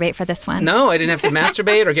masturbate for this one. No, I didn't have to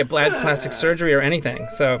masturbate or get plastic surgery or anything.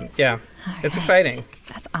 So, yeah, it's exciting.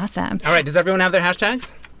 That's awesome. All right, does everyone have their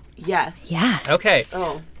hashtags? Yes. Yeah. Okay.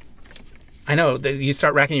 Oh. I know, you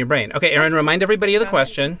start racking your brain. Okay, Erin, remind everybody of the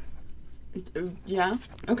question. Yeah.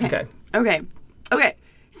 Okay. Okay. Okay.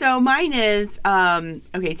 So mine is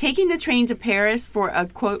taking the train to Paris for a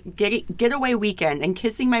quote getaway weekend and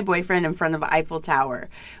kissing my boyfriend in front of Eiffel Tower.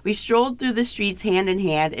 We strolled through the streets hand in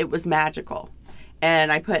hand. It was magical.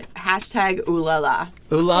 And I put hashtag ooh la la.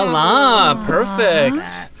 Ooh la la,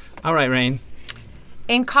 perfect. All right, Rain.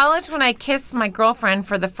 In college, when I kissed my girlfriend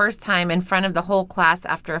for the first time in front of the whole class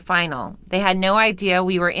after a final, they had no idea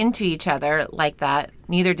we were into each other like that.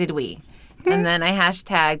 Neither did we. And then I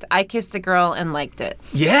hashtagged, I kissed a girl and liked it.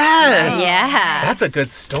 Yes. Yeah. That's a good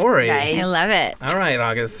story. Nice. I love it. All right,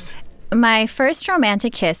 August. My first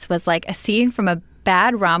romantic kiss was like a scene from a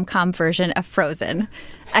bad rom-com version of Frozen.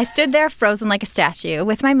 I stood there frozen like a statue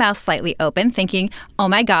with my mouth slightly open thinking, oh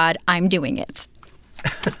my God, I'm doing it.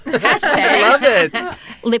 Hashtag Love it.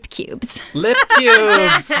 lip cubes. Lip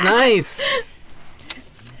cubes. Nice.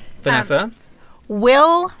 Vanessa?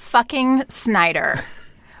 Will fucking Snyder.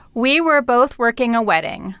 We were both working a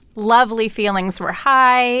wedding. Lovely feelings were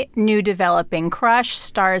high, new developing crush,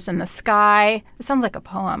 stars in the sky. It sounds like a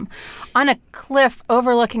poem. On a cliff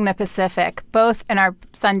overlooking the Pacific, both in our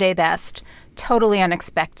Sunday best. Totally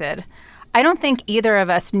unexpected. I don't think either of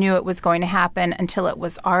us knew it was going to happen until it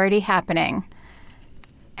was already happening.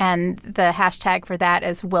 And the hashtag for that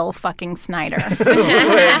is Will fucking Snyder.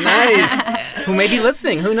 Nice. Who may be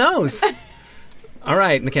listening? Who knows? All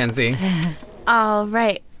right, Mackenzie. All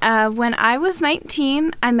right. When I was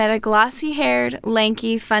 19, I met a glossy-haired,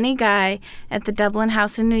 lanky, funny guy at the Dublin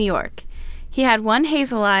House in New York. He had one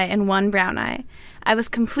hazel eye and one brown eye. I was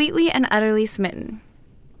completely and utterly smitten.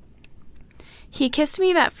 He kissed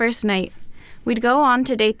me that first night. We'd go on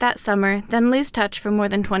to date that summer, then lose touch for more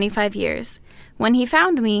than 25 years. When he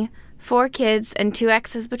found me, 4 kids and 2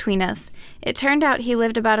 exes between us, it turned out he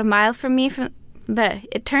lived about a mile from me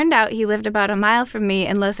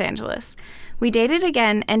in Los Angeles. We dated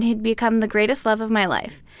again, and he'd become the greatest love of my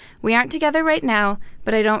life. We aren't together right now,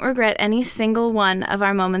 but I don't regret any single one of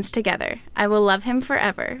our moments together. I will love him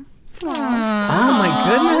forever. Oh, my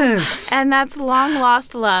goodness. And that's Long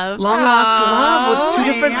Lost Love. Long lost love with 2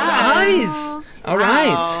 different eyes. All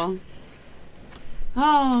right.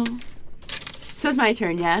 Oh. So it's my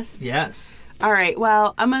turn, yes? Yes. All right.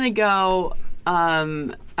 Well, I'm going to go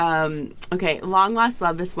okay, Long Lost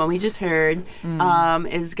Love, this one we just heard,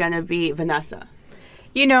 is going to be Vanessa.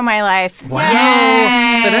 You know my life.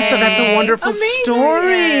 Wow. Vanessa, that's a wonderful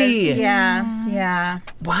story. Yeah.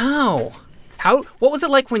 Wow. What was it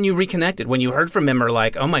like when you reconnected, when you heard from him, or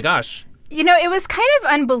like, oh my gosh? You know, it was kind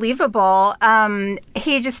of unbelievable.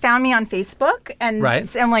 He just found me on Facebook, and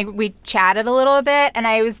like we chatted a little bit, and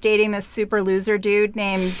I was dating this super loser dude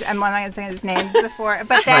named, I'm not going to say his name before,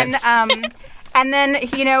 but then, and then,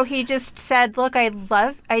 you know, he just said, look, I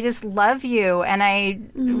just love you, and I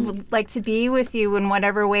would like to be with you in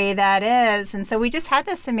whatever way that is. And so we just had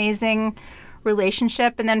this amazing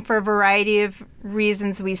relationship, and then for a variety of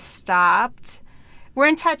reasons, we stopped. We're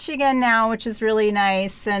in touch again now, which is really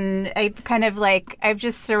nice. And I've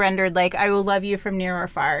just surrendered. Like, I will love you from near or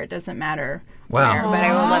far. It doesn't matter where, but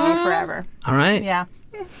I will love you forever. All right. Yeah.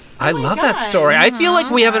 I love that story. I feel like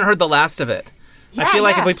we haven't heard the last of it. I feel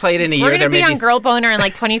like if we played in a We're year, going there to be may be... on Girl Boner in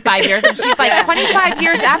like 25 years. And she's like, 25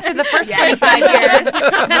 years after the first 25 years.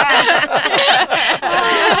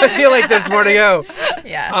 I feel like there's more to go.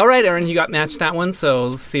 Yeah. All right, Erin, you got matched that one, so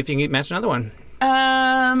let's see if you can match another one.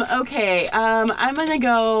 Okay. I'm gonna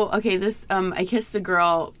go. Okay, this. I kissed a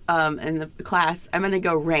girl. In the class. I'm gonna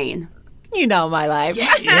go Rain. You know my life.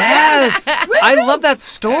 Yes! I love that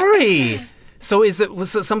story. So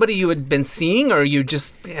was it somebody you had been seeing or you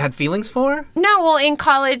just had feelings for? No, well, in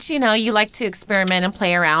college, you like to experiment and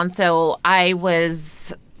play around. So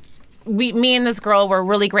me and this girl were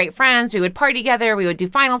really great friends. We would party together. We would do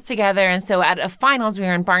finals together. And so at a finals, we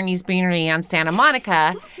were in Barney's Beanery on Santa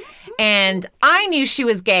Monica. And I knew she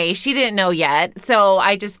was gay. She didn't know yet. So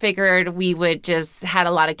I just figured we would just had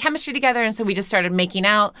a lot of chemistry together. And so we just started making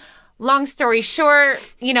out. Long story short,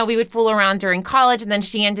 we would fool around during college. And then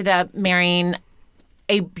she ended up marrying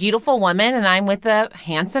a beautiful woman. And I'm with a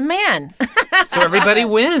handsome man. So everybody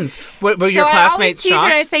wins. Were your classmates I always tease her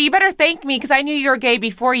and I shocked? say, you better thank me because I knew you were gay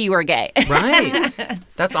before you were gay. Right.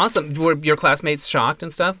 That's awesome. Were your classmates shocked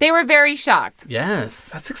and stuff? They were very shocked. Yes.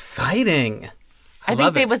 That's exciting. I think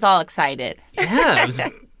love they it. was all excited. Yeah.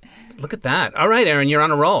 Look at that. All right, Erin, you're on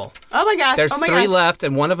a roll. Oh my gosh. There's oh my 3 gosh. left,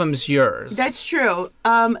 and one of them's yours. That's true.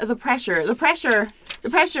 The pressure.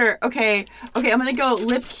 Okay. I'm gonna go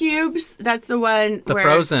Lip Cubes. That's the one. The where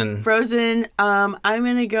Frozen. Frozen. I'm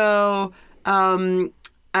gonna go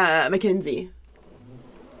Mackenzie.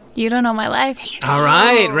 You don't know my life. All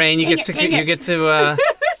right, Rain, you Dang get it, to dang you it. get to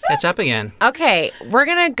catch up again. Okay, we're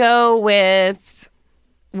going to go with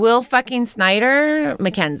Will fucking Snyder,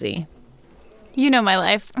 Mackenzie. You know my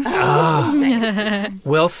life.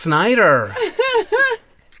 Will Snyder.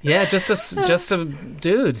 Yeah, just a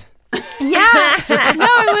dude. Yeah.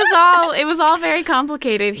 No, it was all very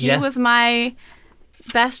complicated. He Yeah. was my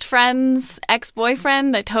best friend's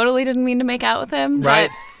ex-boyfriend. I totally didn't mean to make out with him. Right.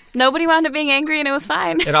 But nobody wound up being angry and it was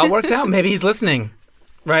fine. It all worked out. Maybe he's listening.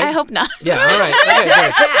 Right? I hope not. Yeah, all right.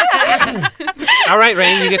 Okay, good. All right,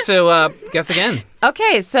 Rain, you get to guess again.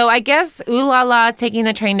 Okay, so I guess Ooh La La taking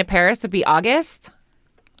the train to Paris would be August.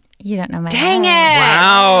 You don't know my Dang life. it!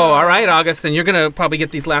 Wow. All right, August, then you're going to probably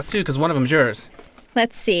get these last 2 because one of them's yours.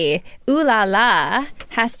 Let's see. Ooh La La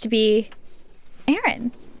has to be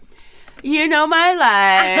Erin. You know my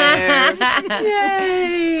life.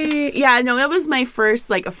 Yay. Yeah, no, that was my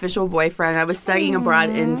first official boyfriend. I was studying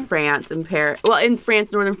abroad in France, in Paris. Well, in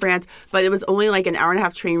France, northern France, but it was only an hour and a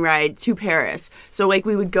half train ride to Paris. So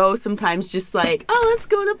we would go sometimes just oh, let's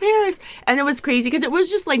go to Paris. And it was crazy because it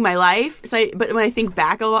was just my life. So but when I think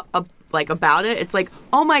back about it, it's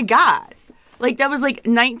oh my God. That was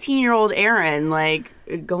 19-year-old Erin,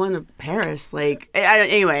 going to Paris.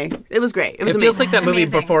 Anyway, it was great. It was It feels amazing. like that movie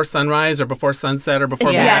Amazing. Before Sunrise or Before Sunset or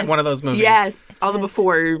Before Yes. Midnight, one of those movies. Yes, all the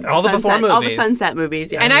before Before all the movies. sunset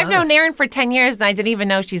movies. Yeah. And I've love known Erin for 10 years, and I didn't even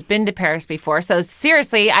know she's been to Paris before. So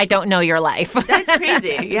seriously, I don't know your life. That's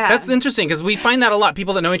crazy. Yeah. That's interesting because we find that a lot.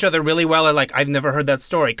 People that know each other really well are I've never heard that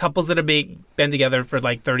story. Couples that have been together for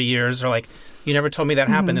 30 years are you never told me that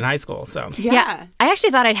happened in high school. So yeah. I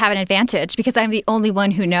actually thought I'd have an advantage because I'm the only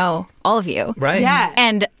one who know all of you. Right. Yeah.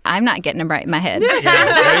 And I'm not getting them right in my head. Yeah,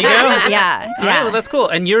 there you go. Yeah. All right, well, that's cool.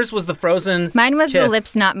 And yours was the Frozen Mine was the kiss.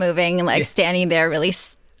 lips not moving, standing there really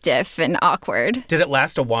stiff and awkward. Did it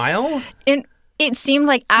last a while? And it seemed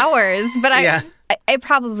like hours, but Yeah. I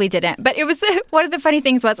probably didn't. But it was one of the funny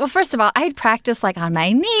things was, well, first of all, I had practiced on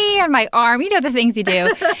my knee, on my arm, the things you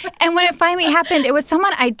do. And when it finally happened, it was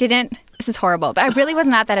someone I didn't, this is horrible, but I really was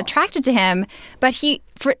not that attracted to him. But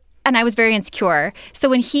and I was very insecure. So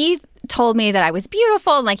when he told me that I was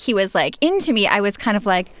beautiful and he was into me, I was kind of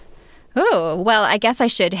oh, well, I guess I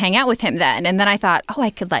should hang out with him then. And then I thought, oh, I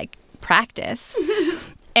could practice.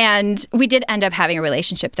 And we did end up having a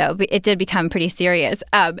relationship, though. It did become pretty serious.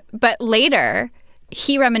 But later,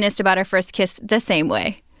 he reminisced about our first kiss the same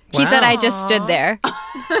way. He said I just stood there.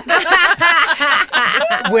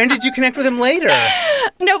 When did you connect with him later?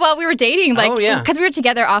 No, while we were dating, Oh, yeah. because we were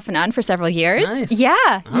together off and on for several years. Nice.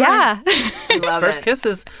 Yeah, All yeah. I love First it.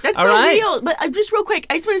 kisses. That's All so right. real. But just real quick,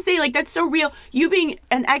 I just want to say, that's so real. You being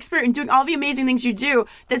an expert and doing all the amazing things you do,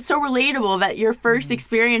 that's so relatable that your first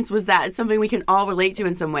experience was that. It's something we can all relate to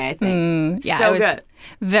in some way, I think. Yeah, so it was good.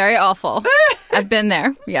 very awful. I've been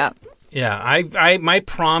there. Yeah. Yeah, I my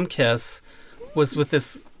prom kiss was with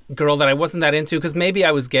this girl that I wasn't that into because maybe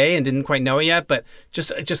I was gay and didn't quite know it yet, but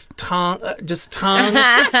just tongue on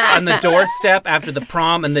the doorstep after the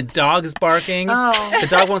prom, and the dog is barking. Oh. The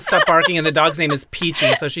dog won't stop barking, and the dog's name is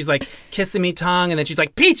Peachy. So she's kissing me tongue, and then she's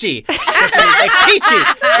Peachy, kissing me Peachy.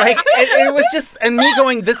 It was just, and me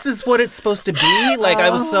going, this is what it's supposed to be. I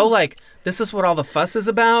was so This is what all the fuss is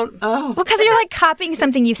about. Oh, Well, because you're like copying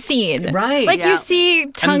something you've seen. Right. Like Yeah. you see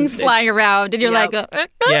tongues flying around and you're Yep. like,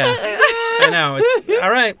 Yeah, I know. It's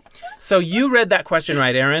all right. So you read that question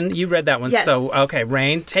right, Erin. You read that one. Yes. So, okay,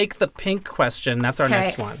 Rain, take the pink question. That's our Okay.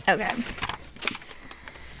 next one. okay.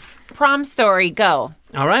 Prom story, go.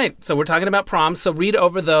 All right. So we're talking about proms. So read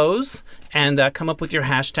over those and come up with your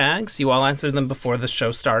hashtags. You all answered them before the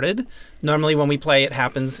show started. Normally when we play, it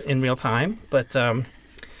happens in real time. But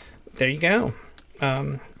there you go.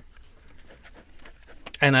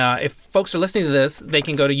 And if folks are listening to this, they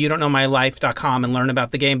can go to youdon'tknowmylife.com and learn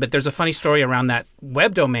about the game. But there's a funny story around that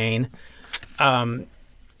web domain.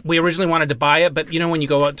 We originally wanted to buy it, but you know when you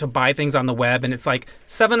go out to buy things on the web and it's like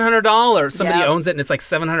 $700, somebody Yep. owns it and it's like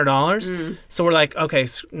 $700. So we're like, okay,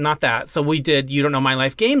 not that. So we did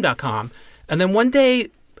youdon'tknowmylifegame.com. And then one day,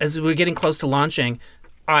 as we were getting close to launching,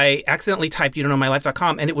 I accidentally typed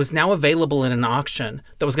youdon'tknowmylife.com and it was now available in an auction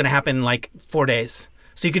that was going to happen in like 4 days.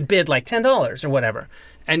 So you could bid like $10 or whatever.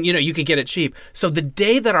 And you could get it cheap. So the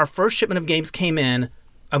day that our first shipment of games came in,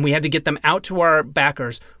 and we had to get them out to our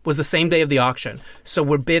backers, was the same day of the auction. So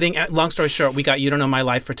we're bidding. Long story short, we got You Don't Know My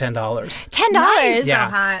Life for $10. $10? Yeah.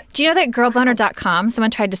 Hot. Do you know that girlboner.com, someone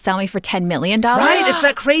tried to sell me for $10 million? Right? It's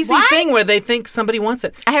that crazy thing where they think somebody wants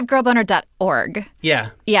it. I have girlboner.org.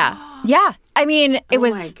 Yeah. Yeah. I mean, it Oh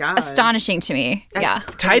was my God. astonishing to me. Yeah.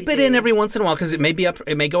 Type it in every once in a while because it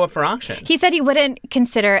may go up for auction. He said he wouldn't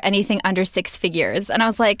consider anything under 6 figures. And I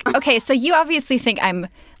was like, okay, so you obviously think I'm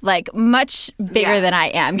like much bigger than I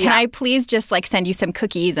am. Can I please just like send you some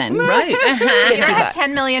cookies and Right. You ever had $50?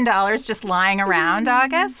 $10 million just lying around,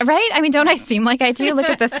 August? Right? I mean, don't I seem like I do? Look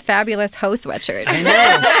at this fabulous Ho sweatshirt. I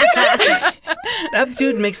know. That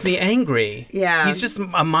dude makes me angry. Yeah. He's just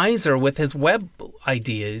a miser with his web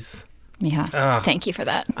ideas. Yeah. Thank you for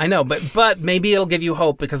that. I know, but maybe it'll give you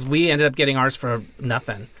hope because we ended up getting ours for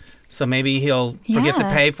nothing. So maybe he'll forget to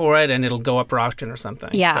Yeah. pay for it and it'll go up for auction or something.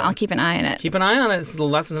 Yeah, So I'll keep an eye on it. keep an eye on it. It's the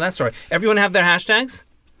lesson of that story. Everyone have their hashtags?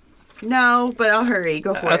 no, but I'll hurry.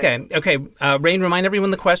 Go for it. Okay. Rain, remind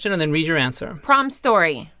everyone the question and then read your answer. Prom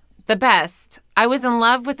story, the best. I was in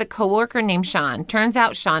love with a coworker named Sean. Turns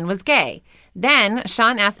out Sean was gay. Then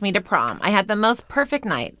Sean asked me to prom. I had the most perfect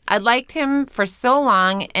night. I liked him for so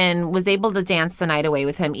long and was able to dance the night away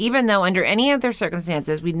with him, even though under any other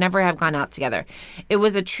circumstances we'd never have gone out together. It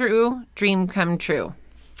was a true dream come true.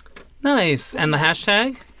 Nice. And the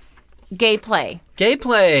hashtag? Gay play. Gay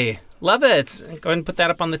play. Love it. Go ahead and put that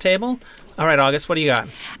up on the table. All right, August, what do you got?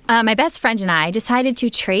 My best friend and I decided to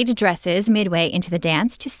trade dresses midway into the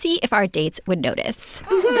dance to see if our dates would notice.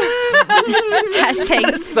 Hashtag,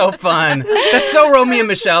 That's so fun. That's so Romeo and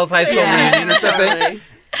Michelle's high school reunion or something. Totally.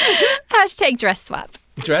 hashtag dress swap.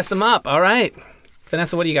 Dress them up. All right.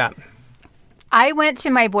 Vanessa, what do you got? I went to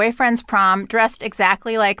my boyfriend's prom dressed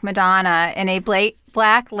exactly like Madonna in a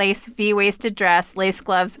black lace V-waisted dress, lace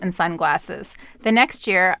gloves, and sunglasses. The next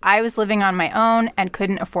year, I was living on my own and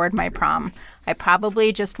couldn't afford my prom. I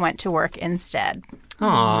probably just went to work instead.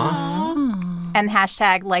 Aw. And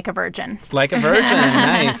hashtag like a virgin. Like a virgin.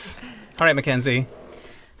 Nice. All right, Mackenzie.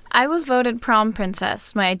 I was voted prom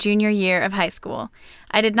princess my junior year of high school.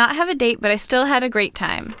 I did not have a date, but I still had a great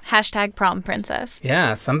time. Hashtag prom princess.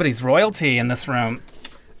 Yeah, somebody's royalty in this room.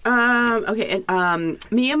 Okay, and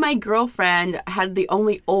me and my girlfriend had the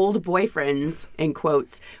only old boyfriends, in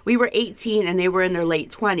quotes. We were 18 and they were in their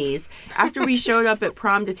late 20s. After we showed up at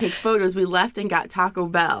prom to take photos, we left and got Taco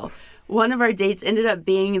Bell. One of our dates ended up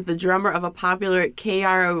being the drummer of a popular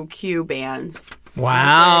KROQ band.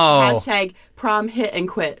 Wow. Hashtag prom hit and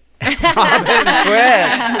quit. Quit.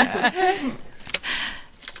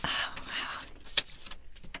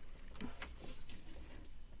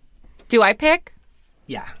 Do I pick?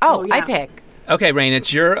 Yeah. Oh, yeah. I pick. Okay, Rain,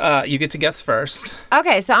 it's your, you get to guess first.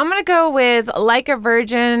 Okay, so I'm going to go with like a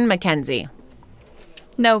virgin Mackenzie.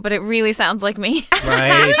 No, but it really sounds like me.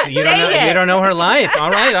 Right. You don't know, Dang it. you don't know her life.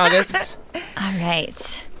 All right, August. All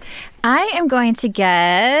right. I am going to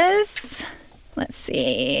guess. Let's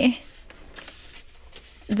see.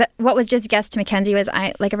 What was just guessed to Mackenzie was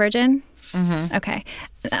I like a virgin? Mm-hmm. Okay.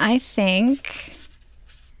 I think.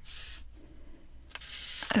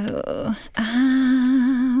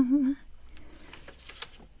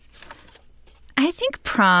 I think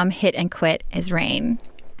prom hit and quit is Rain.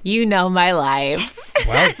 You know my life.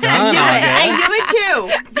 Well done, I August. knew it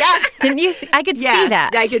too. Yes. Didn't you? I could Yeah, see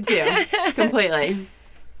that. I could too. Completely.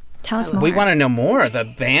 Tell us more. We want to know more. The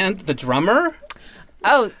band, the drummer?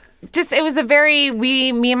 Oh, just it was a very me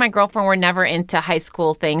and my girlfriend were never into high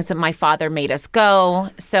school things, and my father made us go,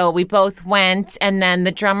 so we both went. And then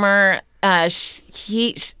the drummer, oh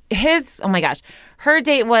my gosh, her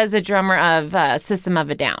date was a drummer of System of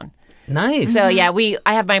a Down. Nice. So yeah,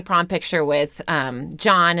 I have my prom picture with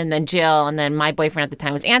John and then Jill, and then my boyfriend at the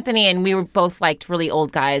time was Anthony, and we were both liked really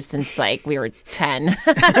old guys since like we were 10.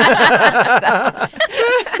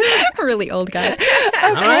 Really old guys.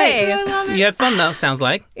 All Okay. right. You had fun though, sounds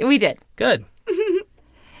like. We did. Good.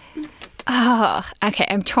 Oh, okay.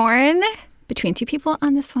 I'm torn between two people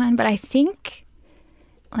on this one, but I think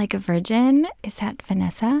like a virgin, is that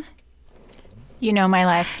Vanessa? You know my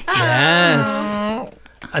life. Yes.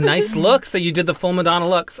 A nice look. So you did the full Madonna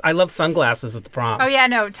looks. I love sunglasses at the prom. Oh yeah,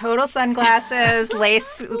 no, total sunglasses,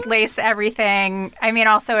 lace everything. I mean,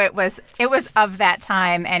 also it was of that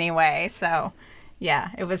time anyway. So, yeah,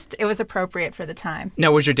 it was appropriate for the time.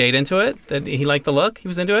 Now, was your date into it? Did he like the look? He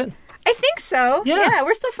was into it? I think so. Yeah.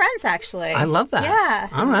 We're still friends actually. I love that. Yeah.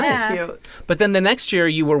 All right. Yeah. Cute. But then the next year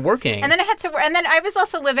you were working. And then I had to work, and then I was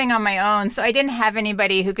also living on my own, so I didn't have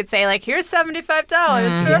anybody who could say like, "Here's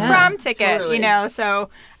 $75 for a prom ticket," totally. you know. So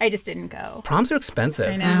I just didn't go. Proms are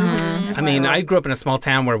expensive. I know. I mean, I grew up in a small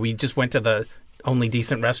town where we just went to the only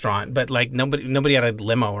decent restaurant, but like nobody had a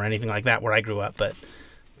limo or anything like that where I grew up. But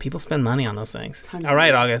people spend money on those things. All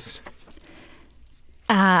right, August.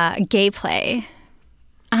 Gay play.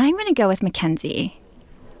 I'm going to go with Mackenzie.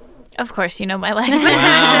 Of course, you know my life. Wow.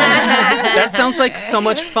 That sounds like so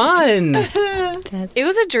much fun. It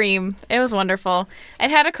was a dream. It was wonderful. I'd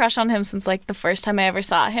had a crush on him since like the first time I ever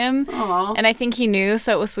saw him. Aw. And I think he knew,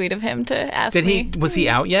 so it was sweet of him to ask me. Was he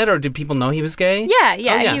out yet, or did people know he was gay? Yeah, Oh,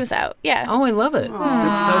 yeah. he was out. Yeah. Oh, I love it.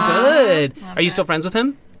 That's so good. Are you still friends with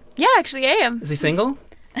him? Yeah, actually I am. Is he single?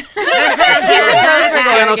 He's in Grossburg,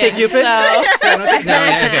 Flannel Cake Oregon, Cupid? so No,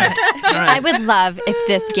 yeah, okay. All I right. would love if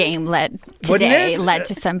this game Wouldn't today it? led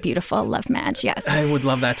to some beautiful love match. Yes. I would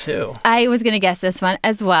love that too. I was going to guess this one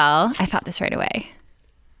as well. I thought this right away.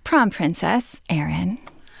 Prom princess, Erin.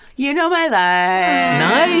 You know my life.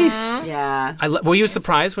 Nice. Yeah. Were you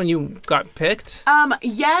surprised when you got picked?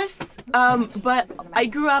 Yes. But I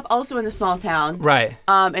grew up also in a small town. Right.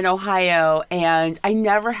 In Ohio, and I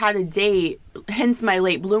never had a date. Hence my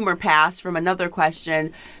late bloomer pass from another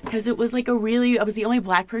question, because it was like I was the only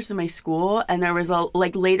black person in my school, and there was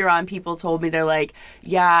later on people told me, they're like,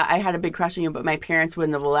 yeah, I had a big crush on you, but my parents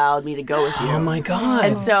wouldn't have allowed me to go with you. Oh my God.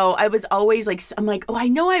 And so I was always like, I'm like, oh, I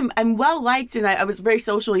know I'm well liked, and I was very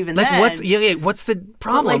social even Like then. what's the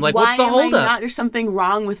problem? Like why what's the am I holdup? not? There's something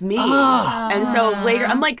wrong with me. And so later,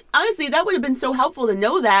 I'm like, honestly, that would have been so helpful to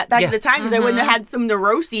know that back at the time, because I wouldn't have had some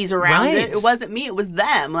neuroses around Right. it. It wasn't me, it was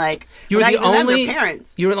them. Like, You were not the even them, only their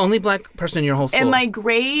parents. You were the only black person in your whole school. In my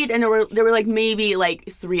grade, and there were like maybe like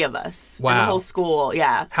 3 of us in the Wow. whole school.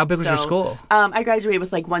 Yeah. How big was your school? I graduated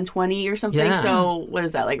with like 120 or something. Yeah. So what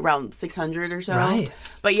is that, like around 600 or so? Right.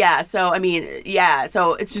 But yeah, so I mean, yeah,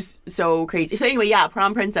 so it's just so crazy. So anyway, yeah,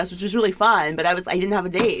 prom princess, which was really fun, but I didn't have a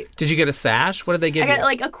date. Did you get a sash? What did they give I got you?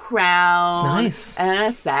 like a crown, Nice. and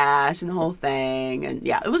a sash, and the whole thing, and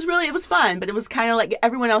yeah, it was fun, but it was kind of like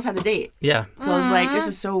everyone else had a date, Yeah. so I was like, this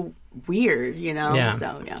is so weird, you know? Yeah.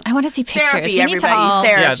 So yeah. I want to see pictures. Therapy, we need to everybody. all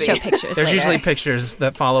Therapy. show pictures There's later. usually pictures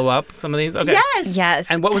that follow up some of these. Okay. Yes. Yes.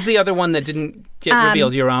 And what was the other one that didn't get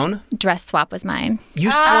revealed? Your own? Dress swap was mine. You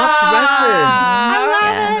swapped dresses.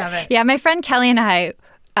 I love it. Yeah, my friend Kelly and I,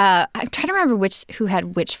 I'm trying to remember who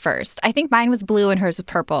had which first. I think mine was blue and hers was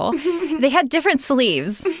purple. They had different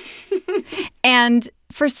sleeves. And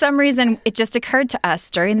for some reason, it just occurred to us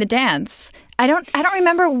during the dance. I don't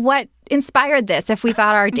remember what inspired this, if we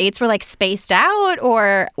thought our dates were like spaced out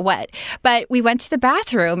or what. But we went to the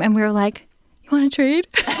bathroom and we were like, you want to trade?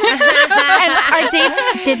 And our dates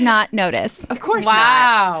did not notice. Of course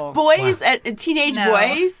Wow. not. Boys, teenage No.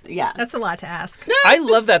 boys, yeah. That's a lot to ask. I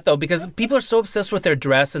love that though, because people are so obsessed with their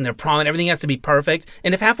dress and their prom and everything has to be perfect.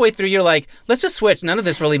 And if halfway through you're like, let's just switch, none of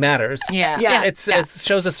this really matters. Yeah. Yeah. It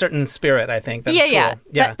shows a certain spirit, I think. That's Yeah. cool.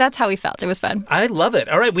 Yeah. That's how we felt. It was fun. I love it.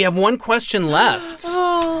 All right, we have one question left.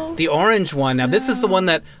 The orange one. Now, this is the one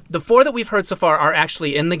that the 4 that we've heard so far are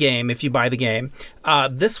actually in the game if you buy the game.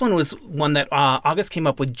 This one was one that August came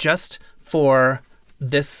up with just for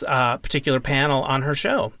this particular panel on her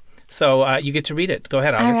show. So you get to read it. Go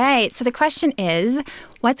ahead, All August. right. So the question is,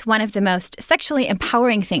 what's one of the most sexually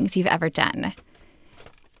empowering things you've ever done?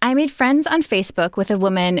 I made friends on Facebook with a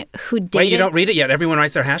woman who dated... Wait, you don't read it yet. Everyone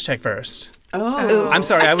writes their hashtag first. Oh. I'm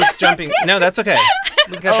sorry, I was jumping. No, that's okay.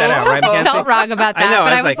 We got that out, right, I Mackenzie? felt wrong about that, I know.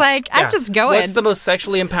 but I was like, yeah. I'm just going. What's the most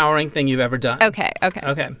sexually empowering thing you've ever done? Okay.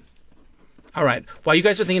 Okay. All right. While you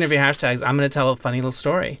guys are thinking of your hashtags, I'm going to tell a funny little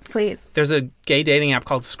story. Please. There's a gay dating app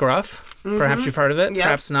called Scruff. Perhaps you've heard of it. Yep.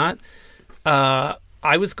 Perhaps not.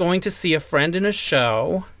 I was going to see a friend in a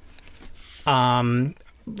show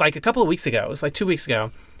like a couple of weeks ago. It was like 2 weeks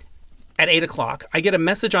ago. at 8 o'clock. I get a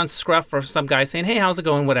message on Scruff from some guy saying, hey, how's it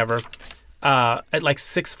going? Whatever. At like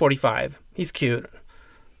 6:45. He's cute.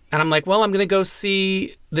 And I'm like, well, I'm going to go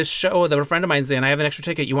see this show that a friend of mine's in. I have an extra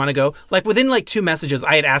ticket. You want to go? Like within like 2 messages,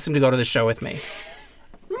 I had asked him to go to the show with me.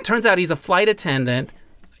 Turns out he's a flight attendant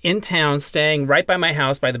in town, staying right by my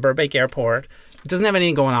house by the Burbank Airport. Doesn't have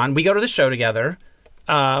anything going on. We go to the show together.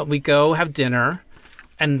 We go have dinner.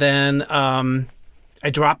 And then I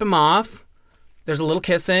drop him off. There's a little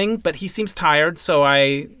kissing, but he seems tired, so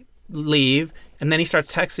I leave. And then he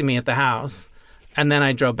starts texting me at the house. And then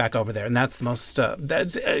I drove back over there, and that's the most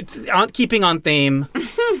keeping on theme.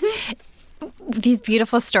 These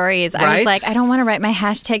beautiful stories. I Right? was like, I don't want to write my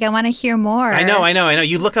hashtag. I want to hear more. I know.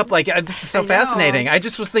 You look up like this is so fascinating. I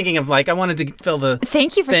just was thinking of like I wanted to fill the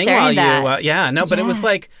Thank you for thing sharing while that. you. But it was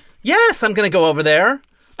like, yes, I'm going to go over there.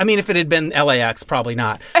 I mean, if it had been LAX, probably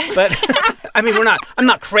not. But I mean, I'm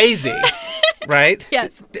not crazy, right?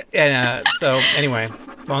 Yes. So anyway,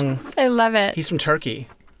 I love it. he's from Turkey.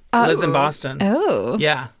 Lives in Boston. Oh.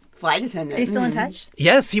 Yeah. Flight attendant. Are you still in touch?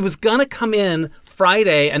 Yes, he was gonna come in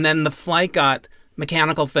Friday, and then the flight got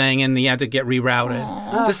mechanical thing, and he had to get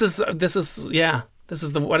rerouted. This is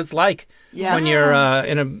what it's like when you're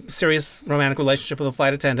in a serious romantic relationship with a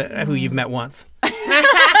flight attendant who you've met once,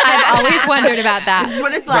 I've always wondered about This is that.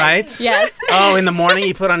 what it's like. right? Yes. Oh, in the morning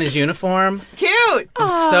he put on his uniform. Cute. It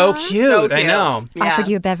was so cute. I know. Yeah. Offered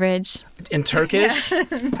you a beverage. In Turkish.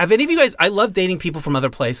 Have any of you guys? I love dating people from other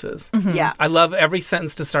places. Yeah. I love every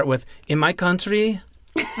sentence to start with "in my country."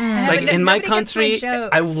 Like in my Nobody gets my country, jokes.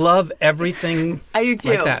 I love everything. I do too.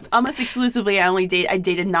 Like that. Almost exclusively, I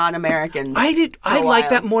dated non-Americans. I like while.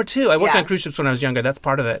 that more too. I worked Yeah. on cruise ships when I was younger. That's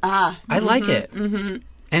part of it. I like it. Mm-hmm.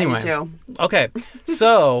 I Anyway, do too. okay.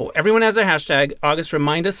 So everyone has their hashtag. August,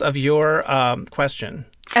 remind us of your question.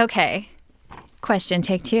 Okay. Question,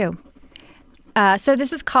 take 2. So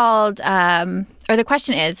this is called, or the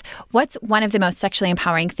question is, what's one of the most sexually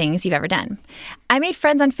empowering things you've ever done? I made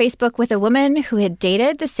friends on Facebook with a woman who had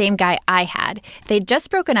dated the same guy I had. They'd just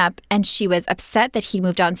broken up, and she was upset that he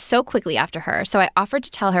moved on so quickly after her, so I offered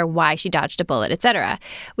to tell her why she dodged a bullet, etc.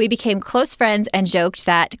 We became close friends and joked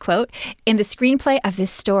that, quote, in the screenplay of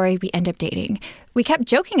this story, we end up dating. We kept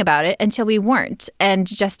joking about it until we weren't, and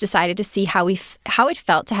just decided to see how it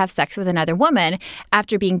felt to have sex with another woman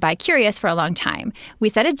after being bi-curious for a long time. We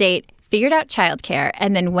set a date, figured out childcare,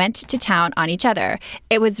 and then went to town on each other.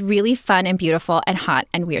 It was really fun and beautiful and hot,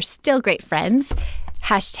 and we are still great friends.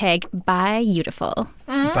 Hashtag bi-beautiful.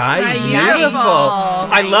 Bye, beautiful.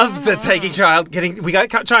 I love the we got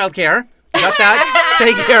childcare. Got that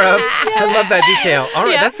taken care of. I love that detail. All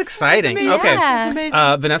right, that's exciting. Okay.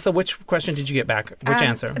 Yeah. Vanessa, which question did you get back? Which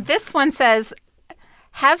answer? This one says,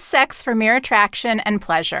 have sex for mere attraction and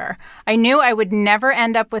pleasure. I knew I would never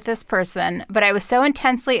end up with this person, but I was so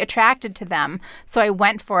intensely attracted to them, so I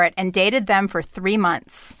went for it and dated them for 3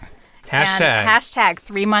 months. Hashtag. And hashtag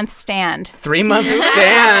 3 month stand. 3 month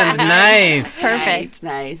stand. Nice. Perfect.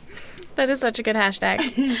 Nice. That is such a good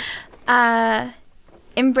hashtag.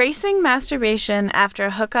 Embracing masturbation after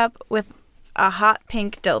a hookup with a hot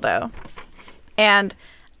pink dildo. And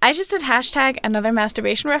I just did hashtag another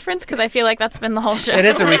masturbation reference because I feel like that's been the whole show. It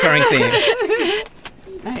is a recurring theme.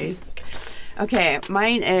 Nice. Okay,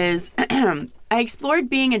 mine is I explored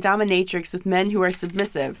being a dominatrix with men who are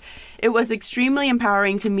submissive. It was extremely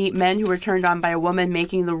empowering to meet men who were turned on by a woman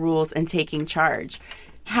making the rules and taking charge.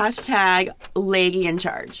 Hashtag lady in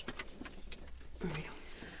charge.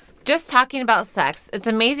 Just talking about sex, it's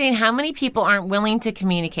amazing how many people aren't willing to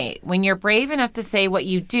communicate. When you're brave enough to say what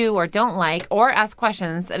you do or don't like or ask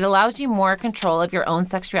questions, it allows you more control of your own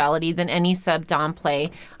sexuality than any sub-dom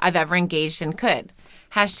play I've ever engaged in could.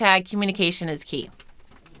 Hashtag communication is key.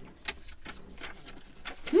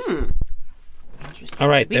 All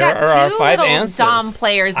right, We there got are our two 5 little answers. dom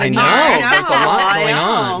players I in know. here. There's a lot going I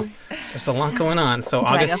on. know. There's a lot going on. So, I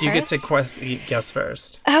go August, you get to first? guess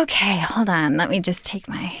first. Okay, hold on. Let me just take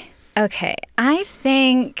my. Okay, I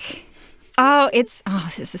think. This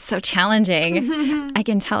is so challenging. I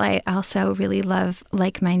can tell I also really love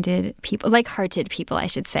like-minded people, like-hearted people, I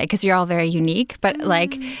should say, because you're all very unique. But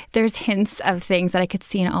like, there's hints of things that I could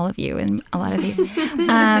see in all of you in a lot of these.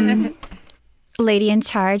 Lady in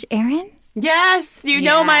charge, Erin. Yes, you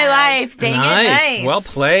know my life. Dang Nice. it. Well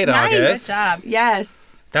played, August. Good job.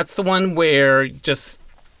 Yes. That's the one where just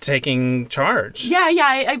taking charge. Yeah.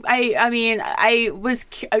 I mean, I was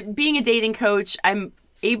being a dating coach. I'm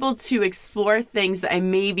able to explore things that I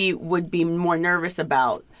maybe would be more nervous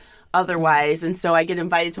about. otherwise. And so I get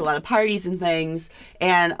invited to a lot of parties and things.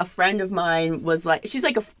 And a friend of mine was like, she's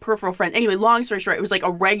like a peripheral friend. Anyway, long story short, it was like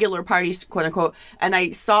a regular party, quote unquote. And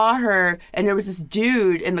I saw her, and there was this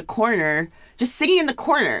dude in the corner, just sitting in the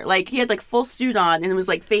corner. Like, he had like full suit on, and it was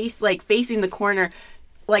like facing the corner,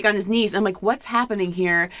 like on his knees. I'm like, what's happening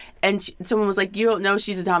here? And someone was like, you don't know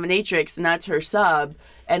she's a dominatrix, and that's her sub.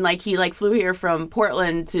 And like, he like flew here from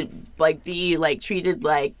Portland to like be like treated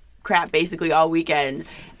like crap basically all weekend.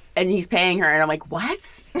 And he's paying her, and I'm like,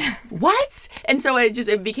 what? What? And so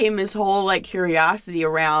it became this whole like curiosity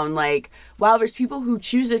around like, wow, there's people who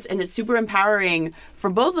choose this, and it's super empowering for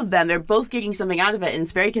both of them. They're both getting something out of it, and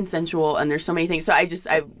it's very consensual, and there's so many things. So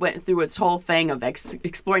I went through its whole thing of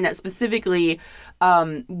exploring that, specifically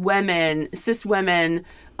women, cis women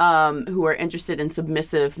who are interested in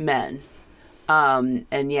submissive men.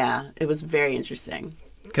 And yeah, it was very interesting.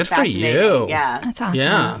 Good for you. Yeah. That's awesome.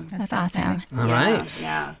 Yeah. That's awesome. All right.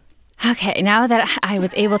 Yeah. Okay, now that I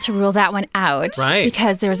was able to rule that one out, Right.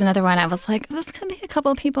 because there was another one, I was like, this could be a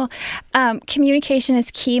couple of people. Communication is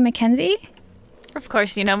key, Mackenzie. Of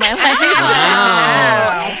course, you know my life. Oh,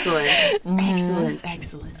 excellent.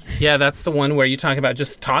 Excellent. Yeah, that's the one where you talk about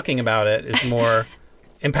just talking about it is more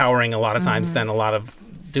empowering a lot of times than a lot of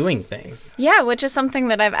doing things. Yeah, which is something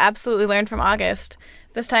that I've absolutely learned from August.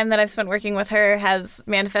 This time that I've spent working with her has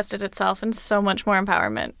manifested itself in so much more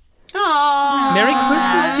empowerment. Aww. Merry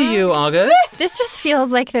Christmas to you, August. This just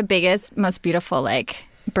feels like the biggest, most beautiful, like,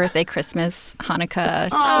 birthday, Christmas, Hanukkah, Oh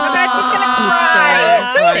God, she's gonna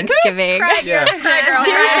cry. Easter, Thanksgiving. Yeah.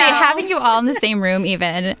 Seriously, having you all in the same room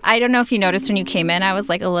even. I don't know if you noticed when you came in, I was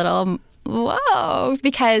like a little, whoa,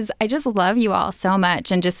 because I just love you all so much.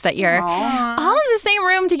 And just that you're all in the same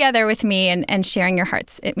room together with me and sharing your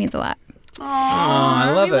hearts. It means a lot. Oh,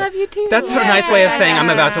 I love it. love you too. That's a nice way of saying I'm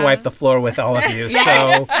about to wipe the floor with all of you. So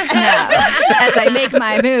No, as I make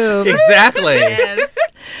my move. exactly.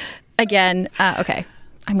 Again, okay,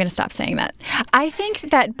 I'm going to stop saying that. I think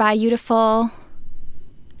that Beautiful,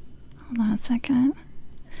 hold on a second.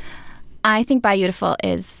 I think Beautiful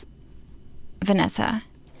is Vanessa.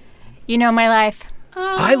 You know my life.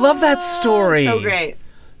 I love that story. So great.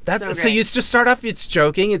 That's So so great. you just start off. It's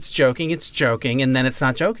joking, and then it's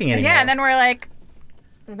not joking anymore. Yeah, and then we're like,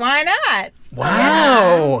 why not?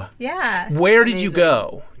 wow. Yeah. Where did you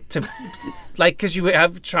go to? Like, because you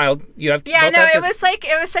have Yeah, both no, have it was like,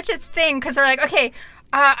 it was such a thing because we're like, okay,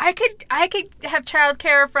 I could have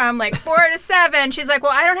childcare from like 4 to 7. She's like,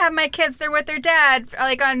 well, I don't have my kids; they're with their dad,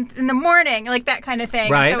 like in the morning, like that kind of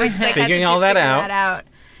thing. Right. So we just like Figuring had to all that figure out. that out.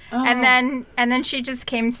 And then she just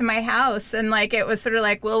came to my house, and like it was sort of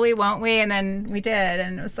like, will we, won't we? And then we did,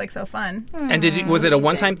 and it was like so fun. And was it a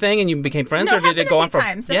one-time thing, and you became friends, No, or did it go on for?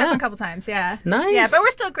 times? It happened a couple times, yeah. Nice. Yeah, but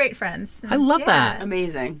we're still great friends. I love that.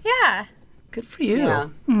 Amazing. Yeah. Good for you. Yeah.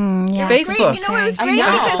 Yeah. Facebook. Great. You know, it was I great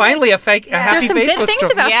know. because Finally, a happy There's some Facebook good things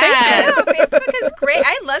story. about I Facebook. know, Facebook is great.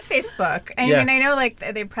 I love Facebook. I Yeah. mean, I know like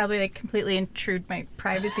they probably like completely intrude my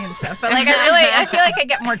privacy and stuff, but like I feel like I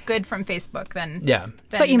get more good from Facebook than Yeah.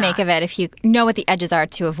 That's what you make of it if you know what the edges are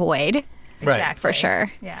to avoid, Right. Exactly. for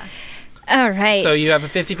sure. Yeah. All right. So you have a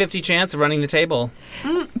 50-50 chance of running the table.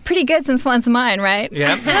 pretty good since one's mine, right?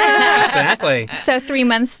 Yep. Exactly. So 3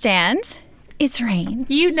 months stand. It's rain.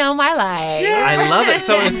 You know my life. I love it.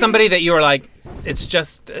 So it was somebody that you were like, it's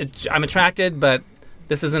just, I'm attracted, but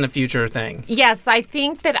this isn't a future thing. Yes, I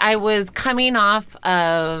think that I was coming off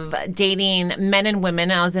of dating men and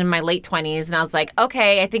women. I was in my late 20s, and I was like,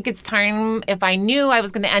 okay, I think it's time. If I knew I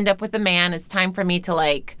was going to end up with a man, it's time for me to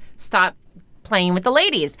like stop playing with the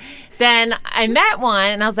ladies. Then I met one,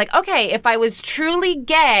 and I was like, okay, if I was truly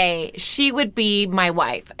gay, she would be my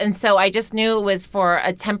wife. And so I just knew it was for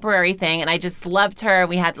a temporary thing, and I just loved her.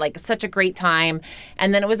 We had like such a great time.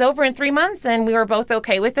 And then it was over in 3 months, and we were both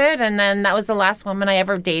okay with it. And then that was the last woman I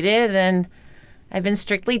ever dated, and I've been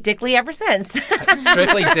strictly dickly ever since.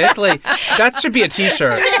 Strictly Dickly. That should be a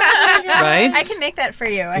T-shirt, right? I can make that for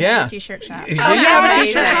you. I Yeah. have a t-shirt shop. Do you have a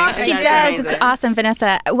T-shirt shop? She That's does. amazing. It's awesome,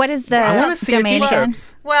 Vanessa. What is the I want to see your domain again?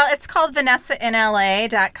 T-shirts. Well, it's called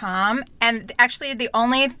VanessaInLA.com. And actually, the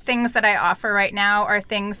only things that I offer right now are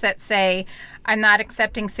things that say, I'm not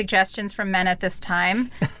accepting suggestions from men at this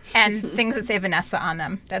time, and things that say Vanessa on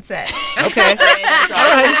them. That's it. Okay. It's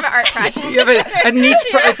kind of an art project. You have a niche.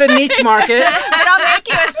 It's a niche market. But I'll make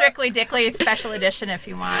you a Strictly Dickly special edition if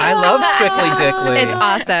you want. I love Strictly Dickly. It's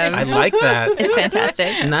awesome. I like that. It's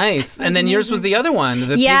fantastic. Nice. And then yours was the other one,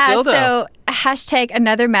 the Yeah, pink dildo. so hashtag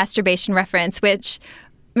another masturbation reference, which,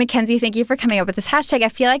 Mackenzie, thank you for coming up with this hashtag. I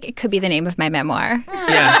feel like it could be the name of my memoir.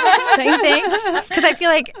 Yeah. Don't you think? Because I feel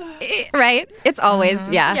like, right? It's always,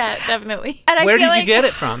 yeah. Yeah, definitely. And I Where feel did you like get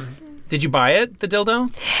it from? Did you buy it, the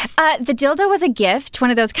dildo? The dildo was a gift, one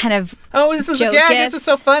of those kind of Oh, this is joke this gifts. is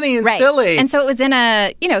so funny and Right. silly. And so it was in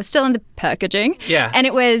a, still in the packaging. Yeah. And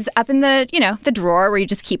it was up in the, the drawer where you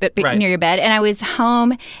just keep it Right. near your bed. And I was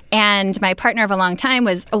home, and my partner of a long time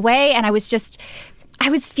was away, and I was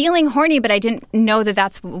feeling horny, but I didn't know that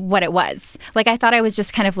that's what it was. Like, I thought I was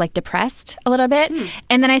just kind of like depressed a little bit.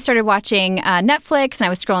 And then I started watching Netflix, and I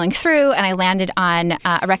was scrolling through, and I landed on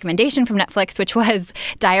a recommendation from Netflix, which was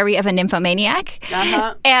Diary of a Nymphomaniac.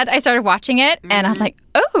 Uh-huh. And I started watching it, and I was like,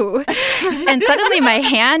 oh. And suddenly my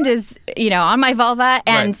hand is, on my vulva,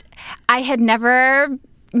 and Right. I had never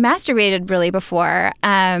masturbated really before,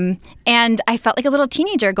 and I felt like a little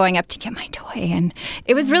teenager going up to get my toy, and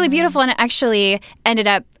it was really beautiful, and it actually ended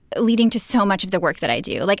up leading to so much of the work that I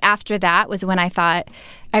do. Like, after that was when I thought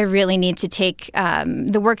I really need to take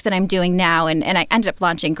the work that I'm doing now, and I ended up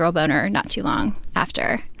launching Girl Boner not too long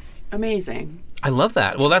after. Amazing. I love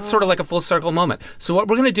that. Well, that's sort of like a full circle moment. So what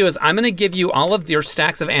we're going to do is I'm going to give you all of your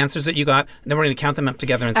stacks of answers that you got, and then we're going to count them up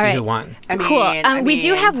together and see right. who won. Cool. We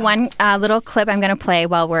do have one little clip I'm going to play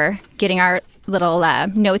while we're getting our little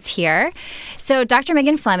notes here. So Dr.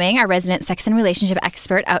 Megan Fleming, our resident sex and relationship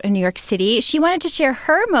expert out in New York City, she wanted to share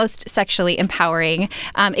her most sexually empowering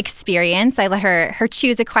experience. I let her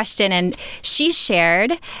choose a question, and she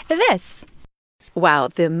shared this. Wow,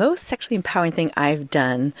 the most sexually empowering thing I've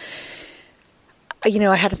done, I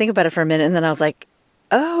had to think about it for a minute, and then I was like,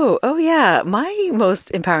 oh yeah, my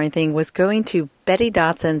most empowering thing was going to Betty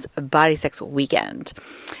Dotson's Body Sex Weekend.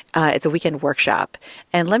 It's a weekend workshop.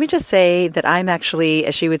 And let me just say that I'm actually,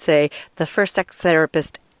 as she would say, the first sex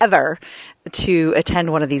therapist ever to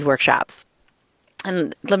attend one of these workshops.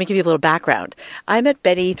 And let me give you a little background. I met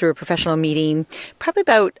Betty through a professional meeting probably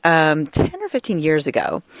about 10 or 15 years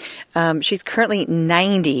ago. She's currently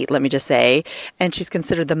 90, let me just say, and she's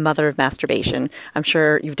considered the mother of masturbation. I'm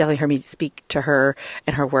sure you've definitely heard me speak to her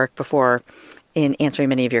and her work before in answering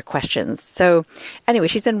many of your questions. So anyway,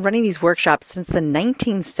 she's been running these workshops since the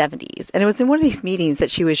 1970s. And it was in one of these meetings that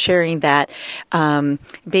she was sharing that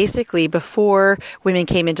basically before women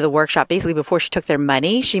came into the workshop, basically before she took their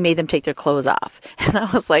money, she made them take their clothes off. And I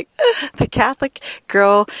was like, the Catholic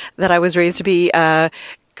girl that I was raised to be,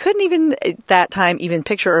 couldn't even at that time even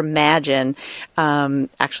picture or imagine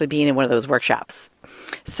actually being in one of those workshops.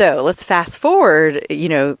 So let's fast forward,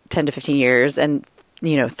 10 to 15 years, and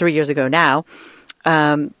 3 years ago now.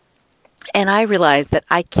 And I realized that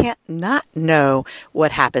I can't not know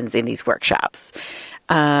what happens in these workshops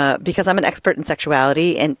because I'm an expert in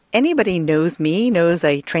sexuality, and anybody knows me knows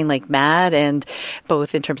I train like mad, and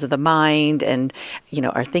both in terms of the mind and,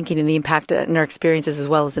 our thinking and the impact in our experiences as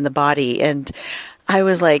well as in the body. And I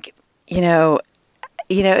was like, it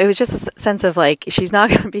was just a sense of like, she's not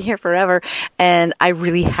going to be here forever. And I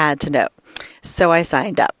really had to know. So I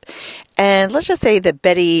signed up. And let's just say that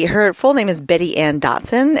Betty, her full name is Betty Ann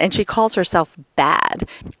Dotson, and she calls herself Bad.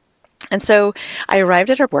 And so I arrived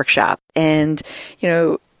at her workshop and,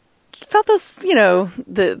 felt those,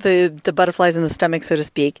 the butterflies in the stomach, so to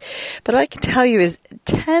speak. But what I can tell you is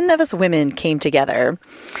 10 of us women came together,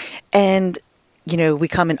 and we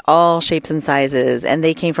come in all shapes and sizes, and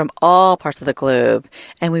they came from all parts of the globe,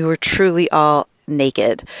 and we were truly all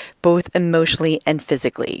naked, both emotionally and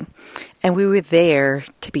physically. And we were there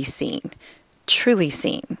to be seen, truly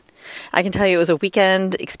seen. I can tell you it was a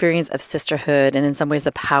weekend experience of sisterhood, and in some ways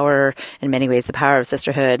in many ways, the power of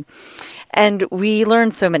sisterhood. And we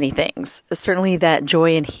learned so many things. Certainly that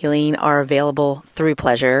joy and healing are available through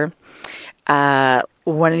pleasure.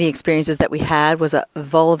 One of the experiences that we had was a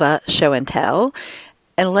vulva show and tell.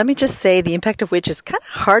 And let me just say the impact of which is kind of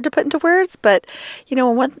hard to put into words. But,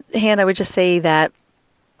 on one hand, I would just say that,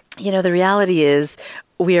 the reality is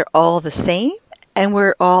we are all the same, and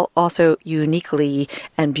we're all also uniquely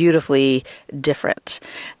and beautifully different,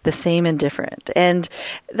 the same and different. And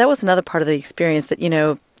that was another part of the experience that,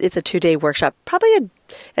 it's a 2-day workshop, probably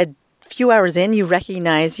a few hours in, you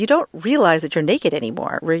don't realize that you're naked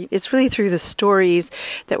anymore. It's really through the stories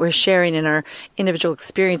that we're sharing in our individual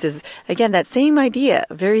experiences. Again, that same idea,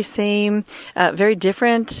 very same, very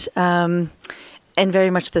different, and very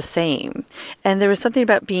much the same. And there was something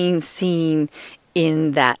about being seen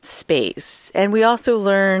in that space. And we also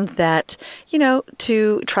learned that,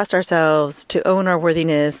 to trust ourselves, to own our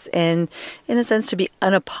worthiness, and in a sense, to be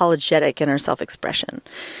unapologetic in our self-expression.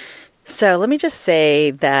 So let me just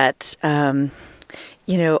say that,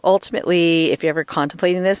 ultimately, if you're ever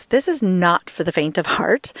contemplating this is not for the faint of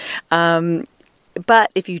heart.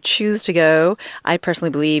 But if you choose to go, I personally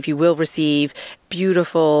believe you will receive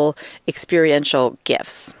beautiful experiential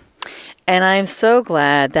gifts. And I'm so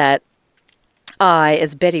glad that I,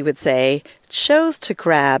 as Betty would say, chose to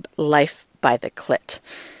grab life by the clit.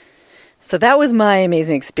 So that was my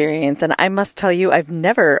amazing experience. And I must tell you, I've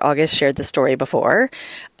never, August, shared this story before.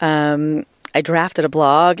 I drafted a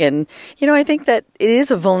blog, and, I think that it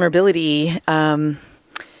is a vulnerability.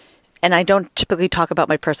 And I don't typically talk about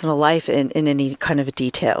my personal life in any kind of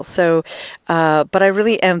detail. So, but I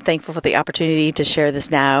really am thankful for the opportunity to share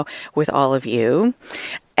this now with all of you.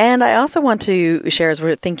 And I also want to share, as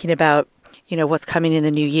we're thinking about what's coming in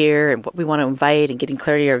the new year and what we want to invite and getting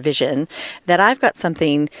clarity or vision, that I've got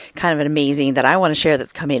something kind of amazing that I want to share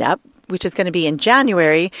that's coming up, which is going to be in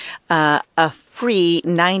January, a free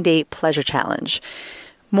 9-day pleasure challenge.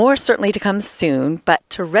 More certainly to come soon, but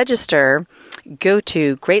to register, go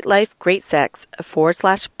to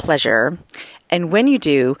greatlifegreatsex.com/pleasure. And when you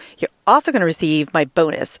do, you're also going to receive my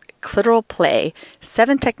bonus, Clitoral Play,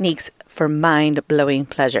 7 Techniques for Mind-Blowing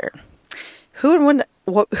Pleasure. Who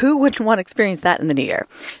wouldn't want to experience that in the new year?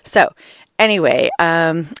 So anyway,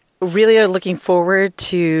 really are looking forward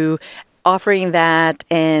to offering that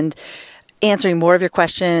and answering more of your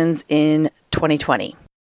questions in 2020.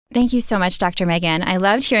 Thank you so much, Dr. Megan. I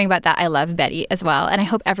loved hearing about that. I love Betty as well. And I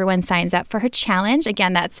hope everyone signs up for her challenge.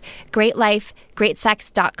 Again, that's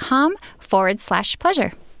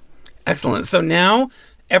greatlifegreatsex.com/pleasure. Excellent. So now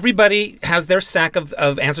everybody has their stack of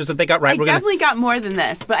answers that they got right. I definitely got more than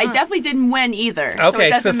this, but I definitely didn't win either.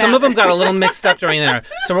 Okay, so some of them got a little mixed up during there.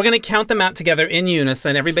 So we're going to count them out together in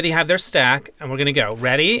unison. Everybody have their stack, and we're going to go.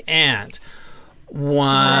 Ready? And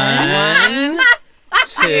 1,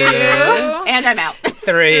 2, and I'm out.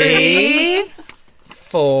 3,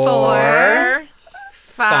 4,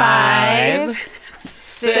 5,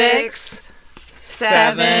 6,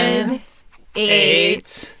 7,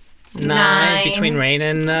 8, 9, between Rain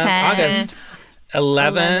and 10, August.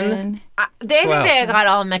 11. I think they got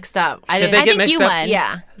all mixed up. Did they get mixed you up? won.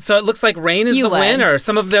 Yeah. So it looks like Rain is You the won. winner.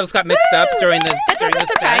 Some of those got mixed up during the That doesn't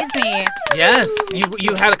surprise me. Yes,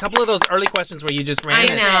 you had a couple of those early questions where you just ran I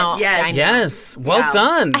it. know. Yes. I know. Yes, well Wow.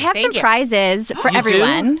 done. I have Thank some you. prizes for You do?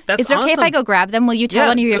 everyone. That's Is it okay if awesome. I go grab them? Will you tell Yeah,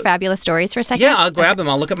 one of your go- fabulous stories for a second? Yeah, I'll grab them.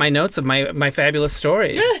 I'll look at my notes of my fabulous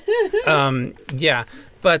stories. Yeah.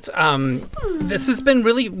 But this has been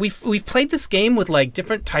really we've played this game with like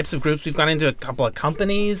different types of groups. We've gone into a couple of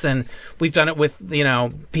companies, and we've done it with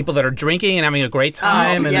people that are drinking and having a great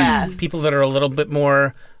time, and yeah. people that are a little bit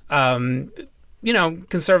more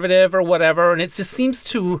conservative or whatever. And it just seems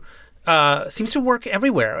to work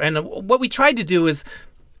everywhere. And what we tried to do is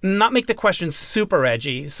not make the questions super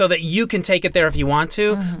edgy so that you can take it there if you want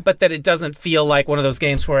to, but that it doesn't feel like one of those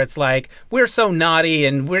games where it's like, we're so naughty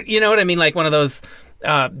and we're, you know what I mean? Like one of those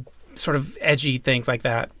sort of edgy things like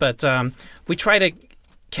that. But we try to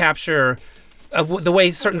capture the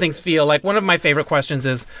way certain things feel. Like one of my favorite questions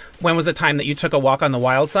is, when was the time that you took a walk on the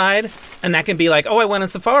wild side? And that can be like, oh, I went on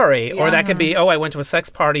safari. Or that could be, oh, I went to a sex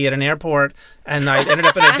party at an airport and I ended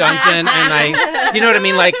up in a dungeon and do you know what I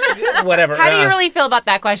mean? Like, whatever. How do you really feel about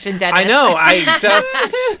that question, Dennis? I know. I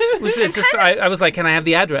was like, can I have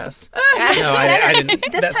the address? No, I didn't.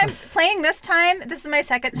 This is my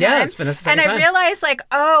second time. Yeah, it's been a second and time. I realized, like,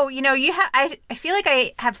 I feel like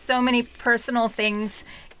I have so many personal things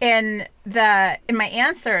in my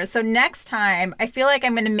answers. So next time, I feel like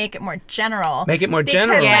I'm going to make it more general. Make it more because,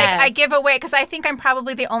 general. Yes. I give away, because I think I'm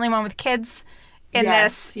probably the only one with kids in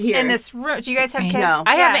Yes, here. in this room. Do you guys have kids? No.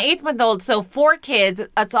 I have an 8-month-old, so 4 kids.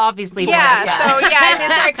 That's obviously more. Yeah. So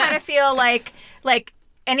I kind of feel like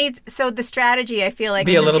so the strategy, I feel like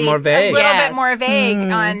Be a little more vague. A little Yes. bit more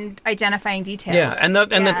vague on identifying details. Yeah, and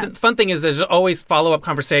the fun thing is there's always follow-up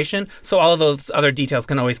conversation, so all of those other details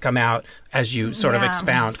can always come out as you sort of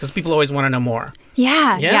expound, because people always want to know more.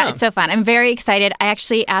 Yeah, it's so fun. I'm very excited. I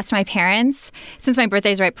actually asked my parents, since my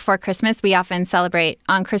birthday is right before Christmas, we often celebrate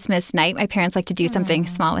on Christmas night. My parents like to do something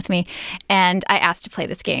small with me, and I asked to play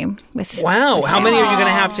this game with. Wow, how many are you going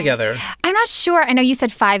to have together? I'm not sure. I know you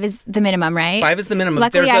said 5 is the minimum, right? 5 is the minimum.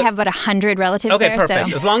 Luckily, There's I have about 100 relatives Okay, there. perfect.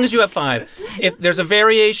 So. As long as you have 5. If there's a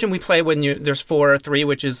variation, we play when there's 4 or 3,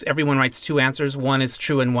 which is everyone writes 2 answers. One is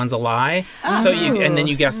true and one's a lie. So and then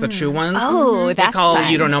you guess the true ones. Oh, We that's call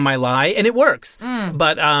fun. You Don't Know My Lie, and it works.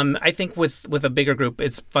 But I think with a bigger group,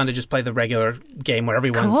 it's fun to just play the regular game where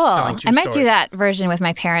everyone's telling Cool. true I might stories. do that version with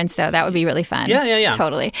my parents, though. That would be really fun. Yeah.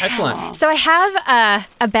 Totally. Excellent. So I have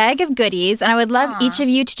a bag of goodies, and I would love each of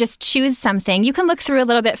you to just choose something. You can look through a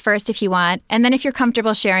little bit first if you want, and then if you're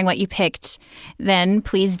comfortable sharing what you picked, then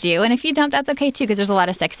please do. And if you don't, that's okay too, because there's a lot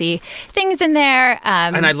of sexy things in there.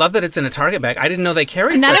 And I love that it's in a Target bag. I didn't know they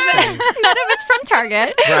carried None such of things. it's from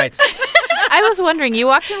Target. Right. I was wondering, you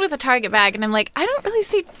walked in with a Target bag, and I'm like, I don't really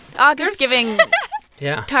see August giving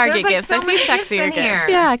Yeah. Target There's, like, gifts. so I see many gifts sexier in here. gifts.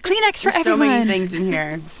 Yeah, Kleenex for So everyone. many things in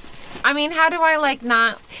here. I mean, how do I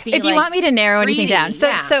not be If you want me to narrow anything greedy, down. So,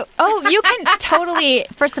 yeah. you can totally,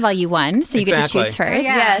 first of all, you won, so you get to Exactly. choose first.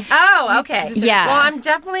 Yes. Oh, okay. Yeah. Well, I'm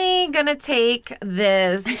definitely going to take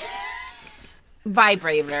this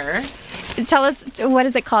vibrator, Tell us, what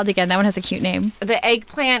is it called again? That one has a cute name. the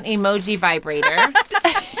eggplant emoji vibrator.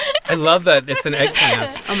 I love that it's an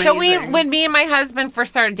eggplant. So when me and my husband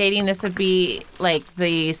first started dating, this would be like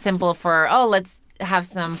the symbol for, let's have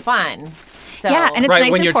some fun. So, Yeah, and it's Right,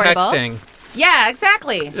 nice when and you're portable. texting. yeah,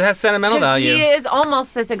 exactly. It has sentimental 'Cause value. he is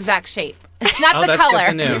almost this exact shape. It's not Oh, the that's color.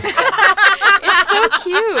 good to know. So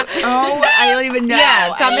cute. Oh, I don't even know. Yeah,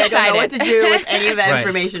 so I'm I don't know what to excited. do with any of that Right.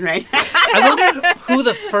 information right now. I wonder who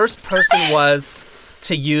the first person was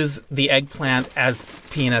to use the eggplant as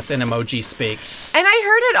penis in emoji speak. And I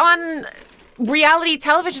heard it on reality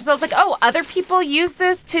television, so I was like, other people use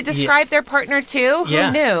this to describe their partner too? Yeah.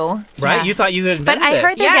 Who knew? Right? Yeah. You thought you had But invented I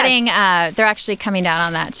heard they're Yes. getting, they're actually coming down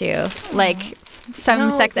on that too. Like, some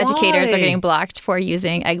No, sex educators why? are getting blocked for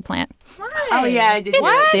using eggplant. Oh yeah, I did. hear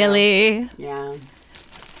it. Silly. Yeah.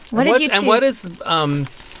 What did you choose? And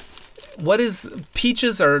what is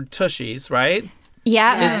peaches or tushies, right?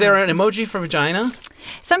 Yeah. Is there an emoji for vagina?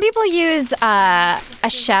 Some people use a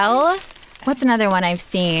shell. What's another one I've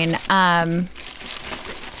seen?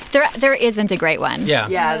 There isn't a great one. Yeah.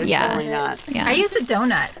 Yeah, there's Yeah. definitely not. Yeah. I use a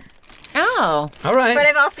donut, Oh. All right. but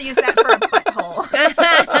I've also used that for a butthole.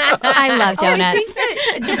 I love donuts.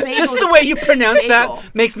 Just the way you pronounce Bagel. that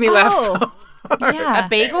makes me laugh Oh. so. Yeah. A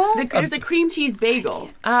bagel? There's a cream cheese bagel.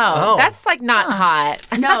 Oh. That's not hot.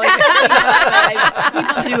 No, it's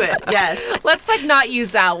people do it. Yes, Let's not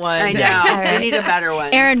use that one. I know. Yeah. We need a better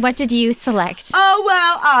one. Erin, what did you select? Oh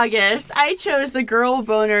well, August. I chose the Girl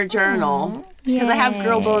Boner Journal because I have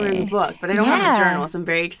Girl Boner's book, but I don't have Yeah. a journal, so I'm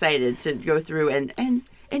very excited to go through and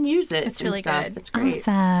use it. It's and really stuff. good. It's great.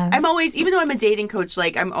 Awesome. I'm always, even though I'm a dating coach,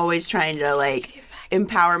 I'm always trying to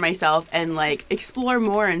empower myself and explore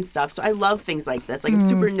more and stuff. So I love things like this. I'm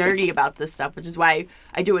super nerdy about this stuff, which is why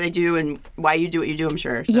I do what I do and why you do what you do, I'm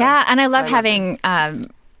sure. So, Yeah, and I love I love having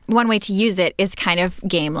one way to use it is kind of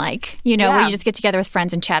game-like, where Yeah. you just get together with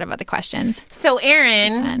friends and chat about the questions. So, Just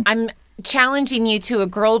Erin, fun. I'm challenging you to a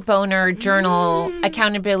Girl Boner Journal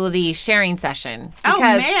accountability sharing session. Oh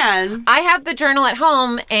because man. I have the journal at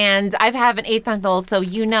home, and I have an 8-month-old, so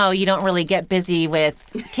you don't really get busy with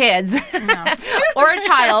kids or a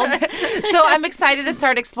child. So I'm excited to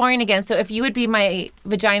start exploring again. So if you would be my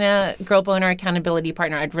vagina Girl Boner accountability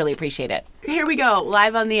partner, I'd really appreciate it. Here we go,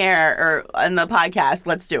 live on the air or on the podcast.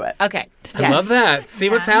 Let's do it. Okay. I love that. See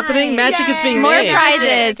what's happening? Magic is being More made.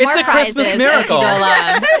 prizes. It's more a prizes Christmas as you miracle. go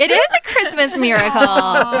along. It is a Christmas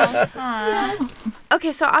miracle.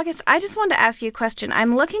 Okay, so August, I just wanted to ask you a question.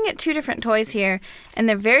 I'm looking at two different toys here, and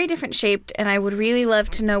they're very different shaped, and I would really love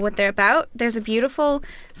to know what they're about. There's a beautiful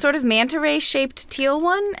sort of manta ray shaped teal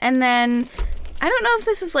one, and then I don't know if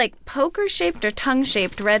this is poker shaped or tongue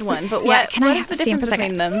shaped red one, but Yeah, what, can I what is the see 'em difference for a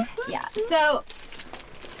second? between them? Yeah. So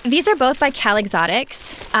these are both by Cal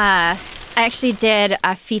Exotics. I actually did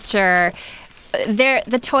a feature.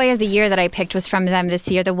 The toy of the year that I picked was from them this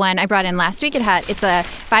year. The one I brought in last week, it's a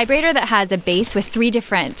vibrator that has a base with 3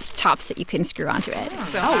 different tops that you can screw onto it.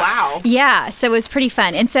 Oh wow. Yeah, so it was pretty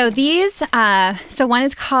fun. And so these, so one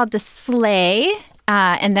is called the Sleigh,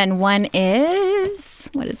 and then one is,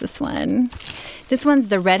 what is this one? This one's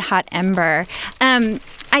the Red Hot Ember.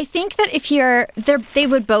 I think that if they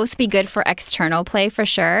would both be good for external play for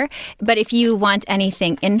sure. But if you want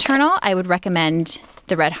anything internal, I would recommend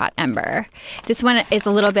the Red Hot Ember. This one is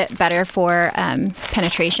a little bit better for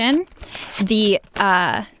penetration. The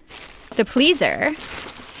Pleaser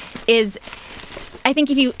is, I think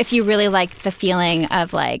if you really like the feeling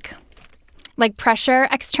of like pressure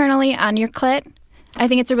externally on your clit, I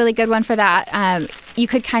think it's a really good one for that. You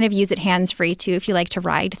could kind of use it hands-free too if you like to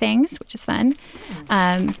ride things, which is fun.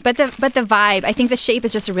 But the vibe, I think the shape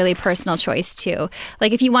is just a really personal choice too.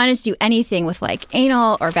 Like if you wanted to do anything with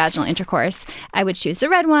anal or vaginal intercourse, I would choose the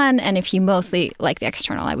red one. And if you mostly like the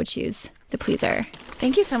external, I would choose the Pleaser.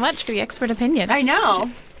 Thank you so much for the expert opinion. I know.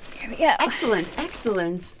 Here we go. Excellent.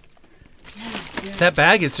 That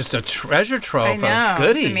bag is just a treasure trove know, of it's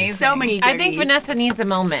goodies. amazing. So many I think goodies. Vanessa needs a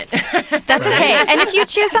moment. That's okay. And if you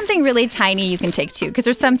choose something really tiny, you can take 2 because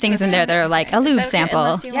there's some things in there that are like a lube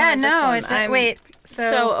sample. Yeah, no, it's I'm wait.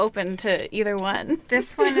 so open to either one.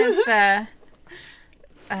 This one is the.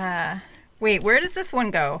 Wait, where does this one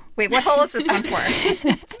go? Wait, what hole is this one for?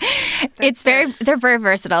 They're very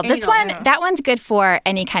versatile. This Anal. one, that one's good for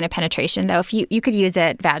any kind of penetration though. If you could use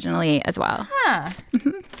it vaginally as well.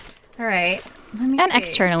 All right. Let me And see.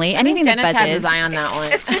 externally, anything that Dennis had his buzzes. eye on that one.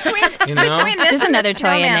 Between You know? between this There's and another the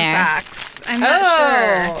toy in snowman there. socks. I'm not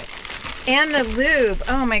sure. And the lube.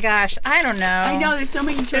 Oh my gosh. I don't know. I know, there's so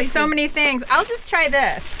many choices. There's so many things. I'll just try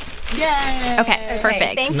this. Yay! Okay,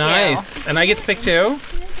 perfect. Thank you. Nice. And I get to pick two?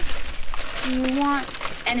 Do you want,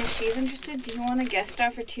 and if she's interested, do you want to guest star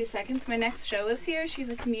for 2 seconds? My next show is here. She's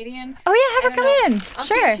a comedian. Oh yeah, have her come in. I'll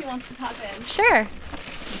see Sure. if she wants to pop in. Sure.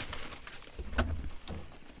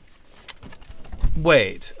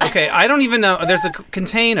 Wait. Okay, I don't even know. There's a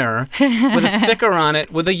container with a sticker on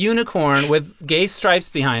it with a unicorn with gay stripes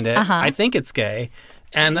behind it. I think it's gay.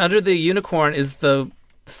 And under the unicorn is the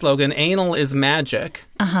slogan, "Anal is magic."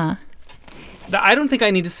 I don't think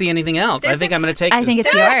I need to see anything else. I think I'm going to take I this. think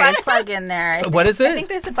it's There's a yours. butt plug in there. I What is it? I think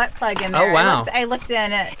there's a butt plug in there. Oh, wow. I looked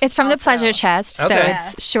in it. It's from the also. pleasure chest, so Okay.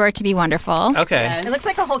 it's sure to be wonderful. Okay. It looks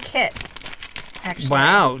like a whole kit, actually.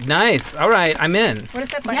 Wow, nice. All right, I'm in. What is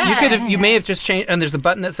that button? You could have, you may have just changed, and there's a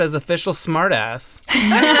button that says official smartass.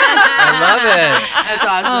 I love it. That's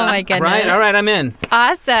awesome. Oh my goodness. Right, all right, I'm in.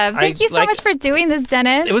 Awesome. Thank you so like- much for doing this,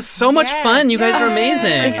 Dennis. It was so much fun. You guys are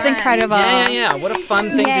amazing. This is incredible. Yeah. What a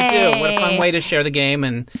fun thing to do. What a fun Yay. way to share the game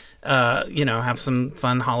and, have some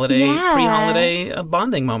fun holiday, Yeah. pre-holiday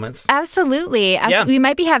bonding moments. Absolutely. Yeah. We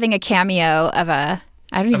might be having a cameo of a,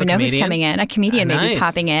 I don't even know who's comedian? coming in. A comedian may be Nice.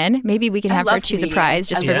 popping in. Maybe we can have her love choose a comedians. prize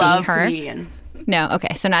just I for being love her. comedians. No,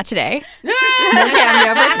 okay, so not today. No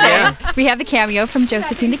cameo for today. Yeah. We have the cameo from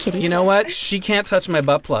Josephine the Kitty. You know what? She can't touch my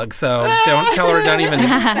butt plug, so don't tell her. Don't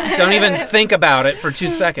even think about it for 2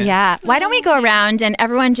 seconds. Yeah. Why don't we go around and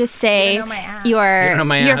everyone just say You don't know my ass. You don't know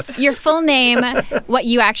my ass. your full name, what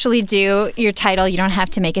you actually do, your title. You don't have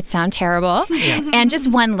to make it sound terrible, and just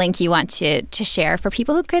one link you want to share for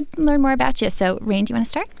people who could learn more about you. So, Rain, do you want to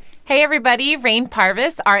start? Hey everybody, Rain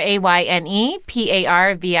Parvis,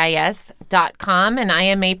 RayneParvis.com, and I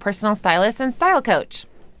am a personal stylist and style coach.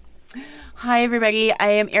 Hi, everybody. I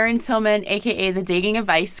am Erin Tillman, a.k.a. the Dating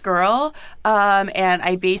Advice Girl, and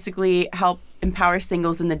I basically help empower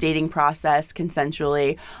singles in the dating process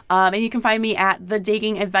consensually. And you can find me at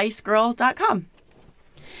thedatingadvicegirl.com.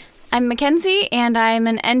 I'm Mackenzie, and I'm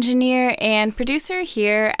an engineer and producer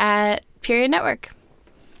here at Period Network.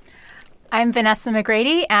 I'm Vanessa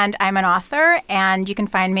McGrady, and I'm an author, and you can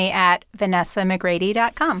find me at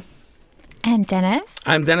VanessaMcGrady.com. And Dennis.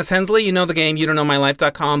 I'm Dennis Hensley. You know the game,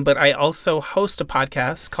 YouDon'tKnowMyLife.com, but I also host a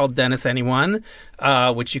podcast called Dennis Anyone,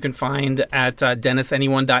 which you can find at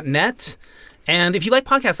DennisAnyone.net. And if you like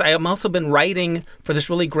podcasts, I have also been writing for this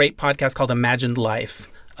really great podcast called Imagined Life.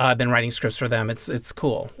 I've been writing scripts for them. It's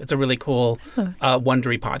cool. It's a really cool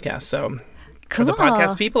Wondery podcast. So for the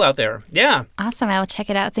podcast people out there, yeah, Awesome. I will check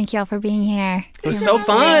it out. Thank you all for being here. it was so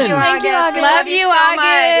fun. Thank you, August. We Love you, so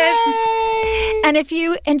August. much. And if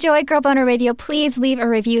you enjoy Girl Boner Radio, please leave a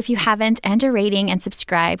review if you haven't, and a rating, and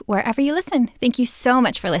subscribe wherever you listen. Thank you so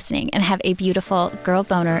much for listening, and have a beautiful Girl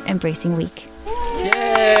Boner embracing week.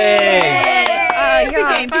 Yay! Oh, you're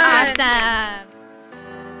awesome.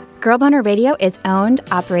 Girl Boner Radio is owned,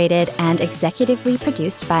 operated, and executively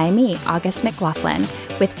produced by me, August McLaughlin,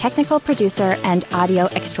 with technical producer and audio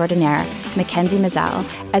extraordinaire, Mackenzie Mazzell,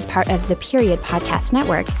 as part of the Period Podcast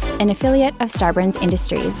Network, an affiliate of Starburns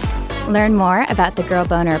Industries. Learn more about the Girl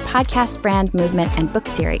Boner podcast brand movement and book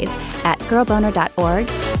series at girlboner.org,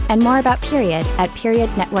 and more about Period at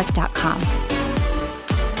periodnetwork.com.